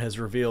crown has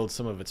revealed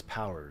some of its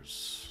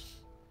powers.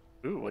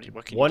 Ooh, what can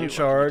you do? One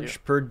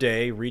charge per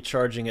day,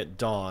 recharging at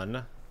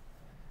dawn.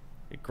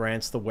 It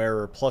grants the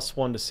wearer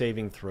 +1 to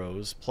saving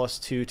throws,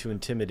 +2 to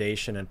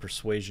intimidation and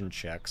persuasion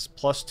checks,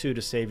 +2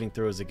 to saving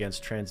throws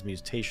against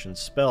transmutation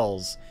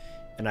spells,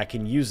 and I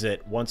can use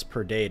it once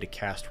per day to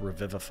cast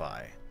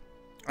Revivify.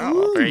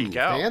 Oh, there you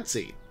go.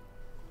 Fancy.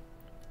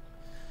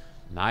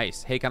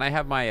 Nice. Hey, can I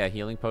have my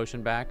healing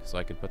potion back so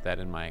I can put that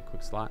in my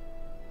quick slot?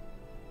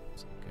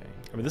 Okay.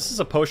 I mean, this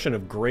is a potion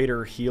of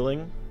greater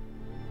healing.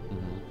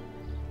 Mm-hmm.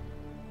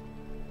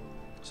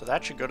 So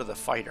that should go to the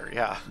fighter,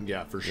 yeah.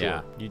 Yeah, for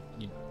sure. Yeah.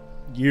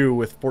 You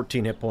with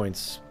 14 hit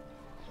points.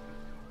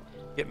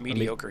 Get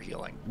mediocre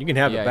healing. You can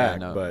have it back,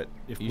 but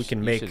if we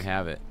can make... You should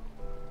have it.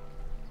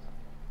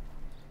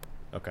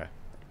 Okay.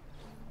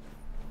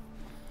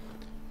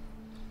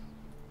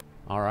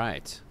 All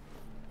right.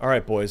 All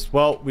right, boys.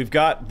 Well, we've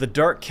got the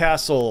Dark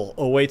Castle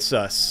awaits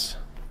us.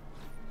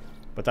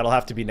 But that'll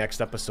have to be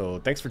next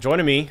episode. Thanks for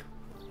joining me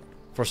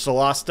for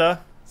Solasta.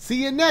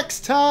 See you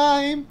next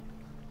time!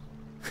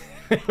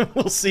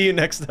 We'll see you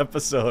next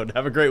episode.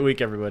 Have a great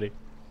week, everybody.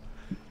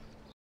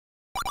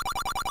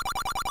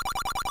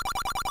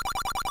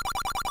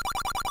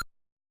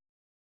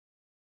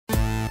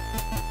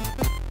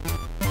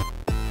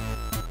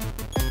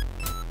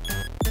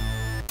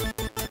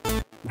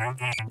 No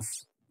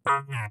games.